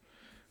those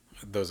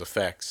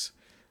effects.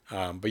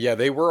 But yeah,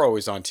 they were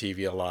always on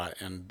TV a lot,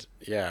 and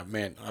yeah,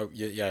 man,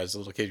 as a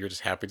little kid, you're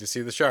just happy to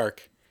see the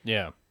shark.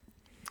 Yeah.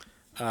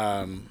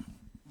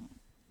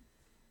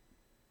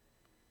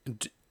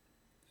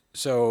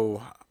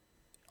 So,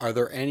 are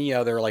there any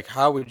other, like,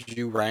 how would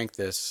you rank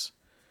this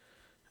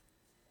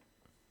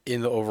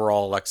in the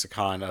overall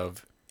lexicon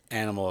of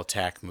animal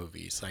attack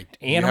movies? Like,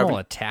 animal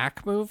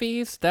attack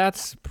movies?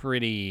 That's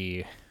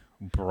pretty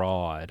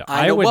broad.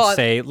 I would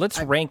say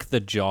let's rank the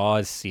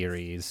Jaws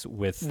series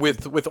with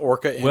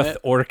Orca in it. With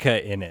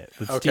Orca in it.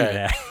 Let's do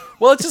that.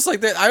 Well, it's just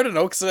like that. I don't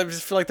know, because I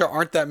just feel like there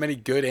aren't that many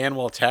good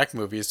animal attack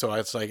movies, so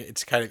it's like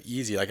it's kind of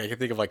easy. Like, I can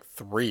think of like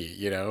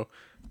 3.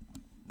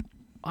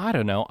 I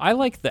don't know. I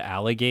like the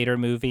alligator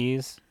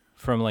movies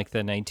from like the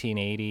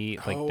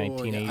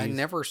 1980s. Yeah, I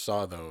never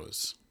saw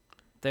those.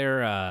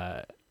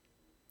 They're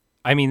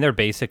they're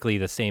basically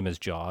the same as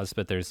Jaws,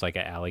 but there's like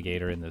an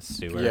alligator in the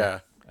sewer.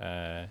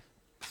 Yeah.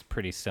 It's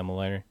pretty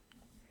similar.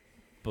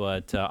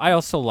 But I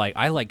also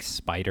like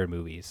spider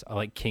movies. I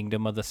like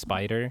Kingdom of the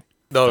Spider.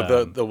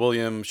 The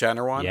William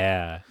Shatner one?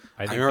 Yeah.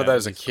 I remember that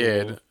as a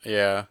kid. Cool.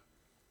 Yeah.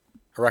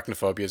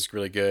 Arachnophobia is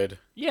really good.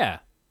 Yeah.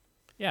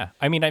 Yeah.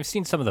 I mean, I've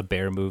seen some of the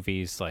bear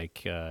movies,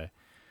 like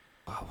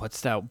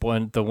what's that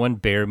one? The one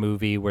bear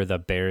movie where the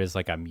bear is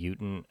like a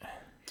mutant.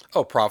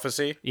 Oh,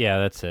 Prophecy? Yeah,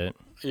 that's it.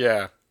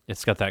 Yeah.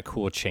 It's got that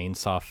cool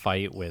chainsaw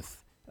fight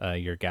with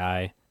your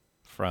guy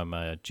from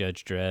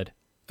Judge Dredd.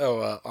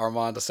 Oh,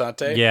 Armand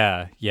Asante?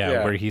 Yeah,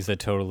 where he's a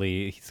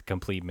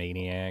complete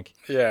maniac.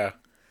 Yeah.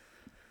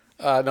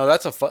 No,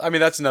 that's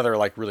that's another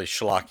like really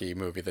schlocky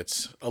movie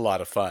that's a lot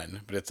of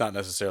fun, but it's not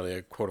necessarily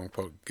a quote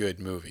unquote good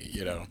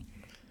movie,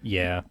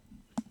 Yeah.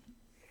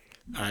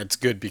 It's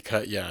good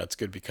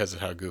because of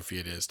how goofy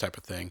it is, type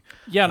of thing.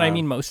 Yeah, and I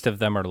mean most of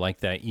them are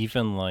like that.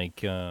 Even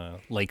like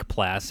Lake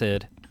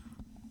Placid,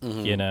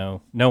 no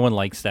one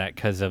likes that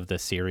because of the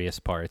serious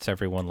parts.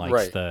 Everyone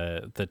likes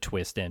the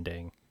twist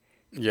ending.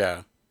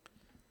 Yeah.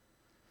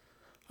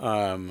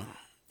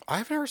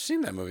 I've never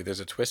seen that movie. There's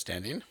a twist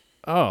ending.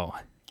 Oh,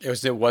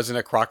 it wasn't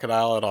a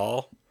crocodile at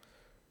all.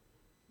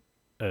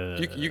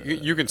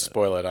 You can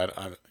spoil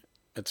it.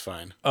 It's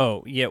fine.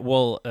 Oh yeah,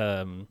 well,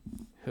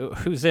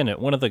 who's in it?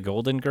 One of the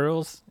Golden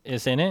Girls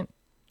is in it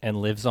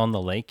and lives on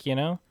the lake.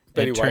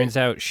 It turns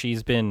out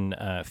she's been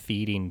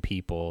feeding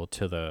people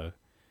to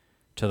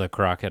the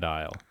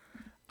crocodile.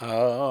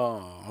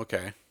 Oh,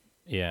 okay.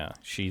 Yeah,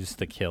 she's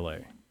the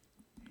killer.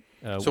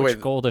 So which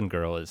Golden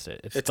Girl is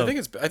it? I think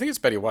it's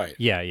Betty White.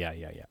 Yeah.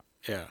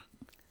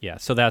 Yeah,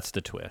 so that's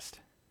the twist.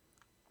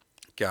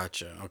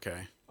 Gotcha.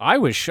 Okay.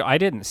 I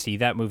didn't see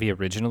that movie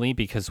originally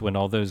because when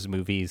all those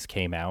movies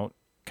came out,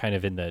 kind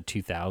of in the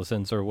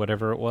 2000s or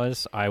whatever it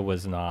was, I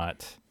was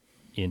not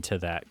into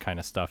that kind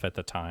of stuff at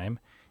the time.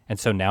 And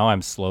so now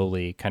I'm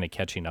slowly kind of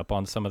catching up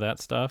on some of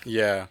that stuff.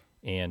 Yeah.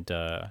 And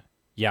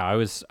I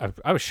was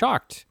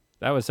shocked.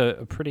 That was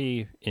a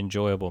pretty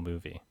enjoyable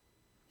movie.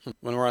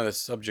 When we're on the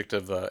subject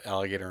of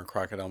alligator and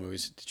crocodile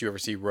movies, did you ever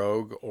see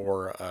Rogue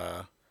or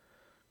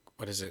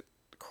what is it?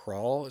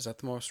 Crawl? Is that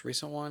the most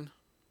recent one?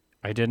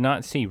 I did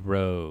not see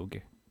Rogue.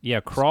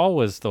 Yeah, Crawl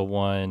was the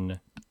one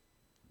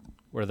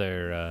where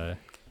they're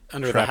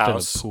under trapped the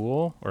house, in a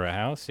pool or a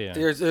house. Yeah,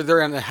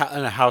 they're in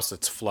a house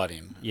that's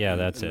flooding. Yeah,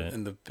 that's it.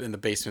 And the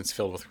basement's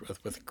filled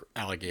with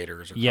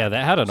alligators. Yeah,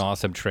 that had an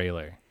awesome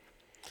trailer.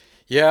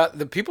 Yeah,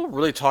 the people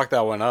really talked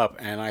that one up,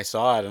 and I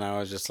saw it, and I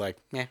was just like,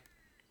 meh.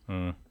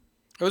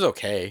 It was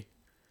okay.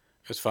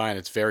 It was fine.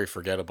 It's very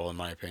forgettable, in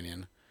my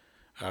opinion.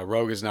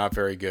 Rogue is not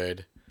very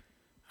good.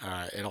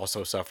 It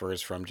also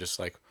suffers from just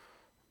like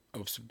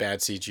bad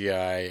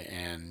CGI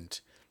and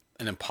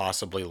an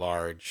impossibly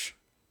large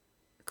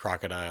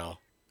crocodile.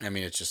 I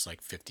mean, it's just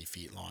like 50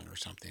 feet long or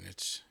something.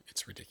 It's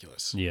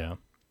ridiculous. Yeah.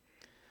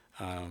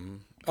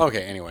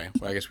 Okay. Anyway,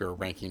 well, I guess we were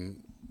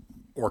ranking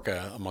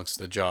Orca amongst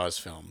the Jaws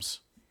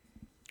films.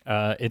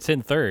 It's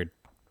in third.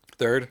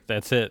 Third?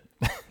 That's it.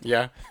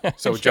 Yeah.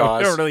 So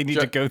Jaws. I don't really need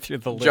to go through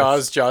the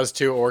list. Jaws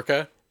 2,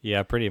 Orca.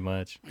 Yeah, pretty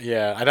much.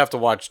 Yeah, I'd have to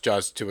watch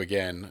Jaws 2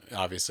 again,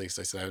 obviously,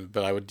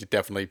 but I would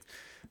definitely,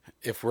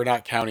 if we're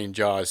not counting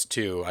Jaws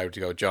 2, I would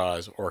go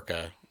Jaws,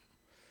 Orca.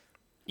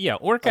 Yeah,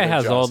 Orca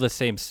has all the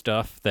same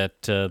stuff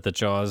that the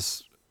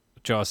Jaws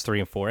 3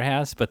 and 4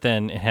 has, but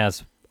then it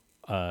has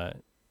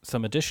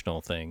some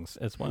additional things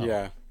as well.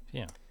 Yeah.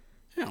 Yeah.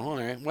 Yeah, all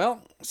right.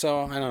 Well,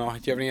 so, I don't know.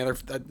 Do you have any other...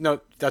 no,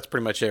 that's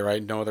pretty much it,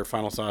 right? No other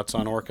final thoughts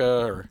on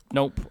Orca? Or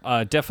Nope.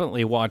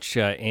 Definitely watch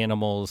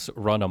Animals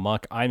Run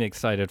Amok. I'm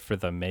excited for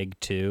the Meg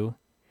 2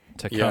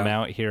 to come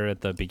out here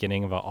at the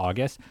beginning of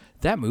August.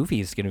 That movie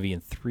is going to be in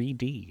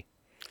 3D.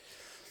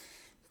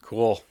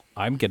 Cool.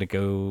 I'm going to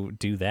go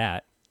do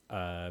that.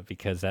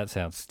 because that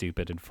sounds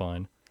stupid and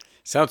fun.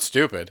 Sounds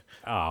stupid.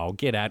 Oh,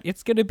 get out.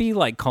 It's going to be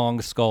like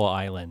Kong Skull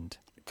Island.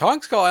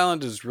 Kong Skull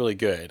Island is really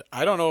good.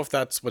 I don't know if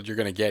that's what you're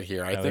going to get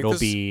here. I think it'll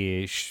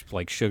be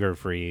like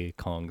sugar-free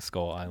Kong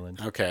Skull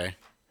Island. Okay.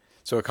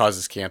 So it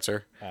causes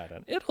cancer?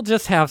 It'll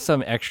just have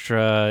some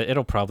extra...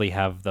 It'll probably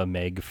have the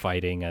Meg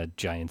fighting a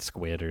giant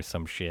squid or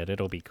some shit.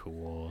 It'll be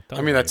cool.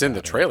 I mean, that's in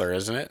the trailer,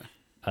 isn't it?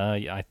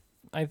 Yeah,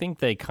 I think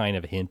they kind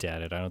of hint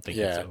at it. I don't think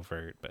it's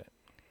overt, but...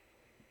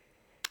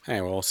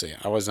 Anyway, we'll see.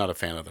 I was not a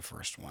fan of the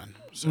first one.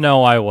 So.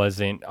 No, I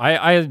wasn't.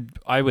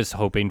 I was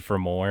hoping for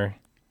more,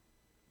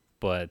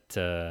 but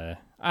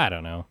I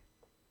don't know.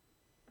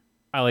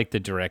 I like the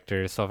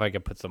director, so if I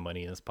could put some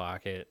money in his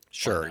pocket.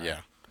 Sure, yeah.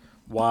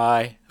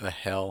 Why the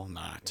hell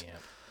not? Yeah.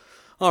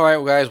 All right,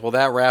 well, guys. Well,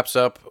 that wraps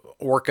up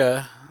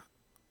Orca.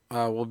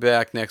 We'll be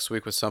back next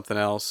week with something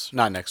else.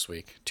 Not next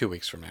week. 2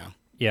 weeks from now.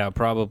 Yeah,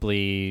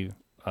 probably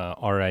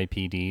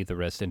R.I.P.D., the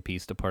Rest in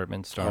Peace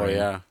Department,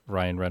 starring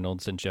Ryan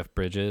Reynolds and Jeff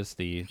Bridges,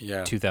 the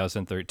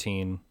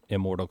 2013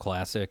 Immortal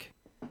Classic.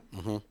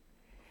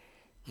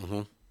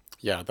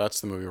 Yeah,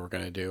 that's the movie we're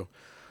going to do.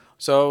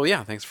 So,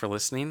 yeah, thanks for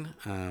listening.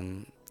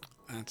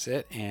 That's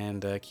it.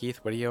 And, Keith,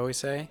 what do you always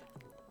say?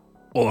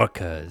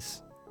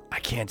 Orcas. I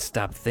can't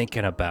stop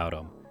thinking about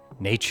them.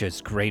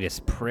 Nature's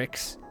greatest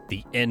pricks.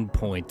 The end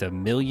point of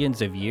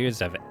millions of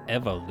years of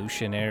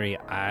evolutionary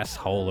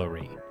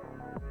assholery.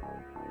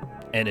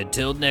 And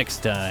until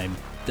next time,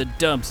 the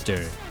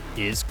dumpster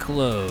is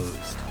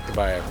closed.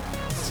 Goodbye, everyone.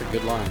 That's a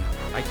good line.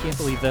 I can't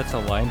believe that's a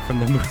line from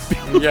the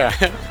movie. Yeah.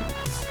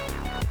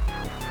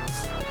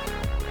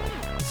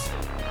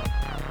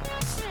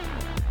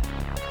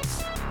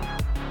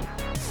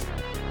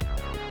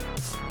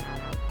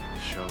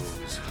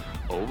 Show's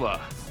over.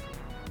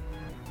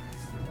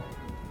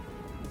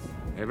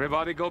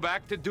 Everybody go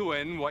back to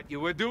doing what you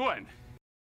were doing.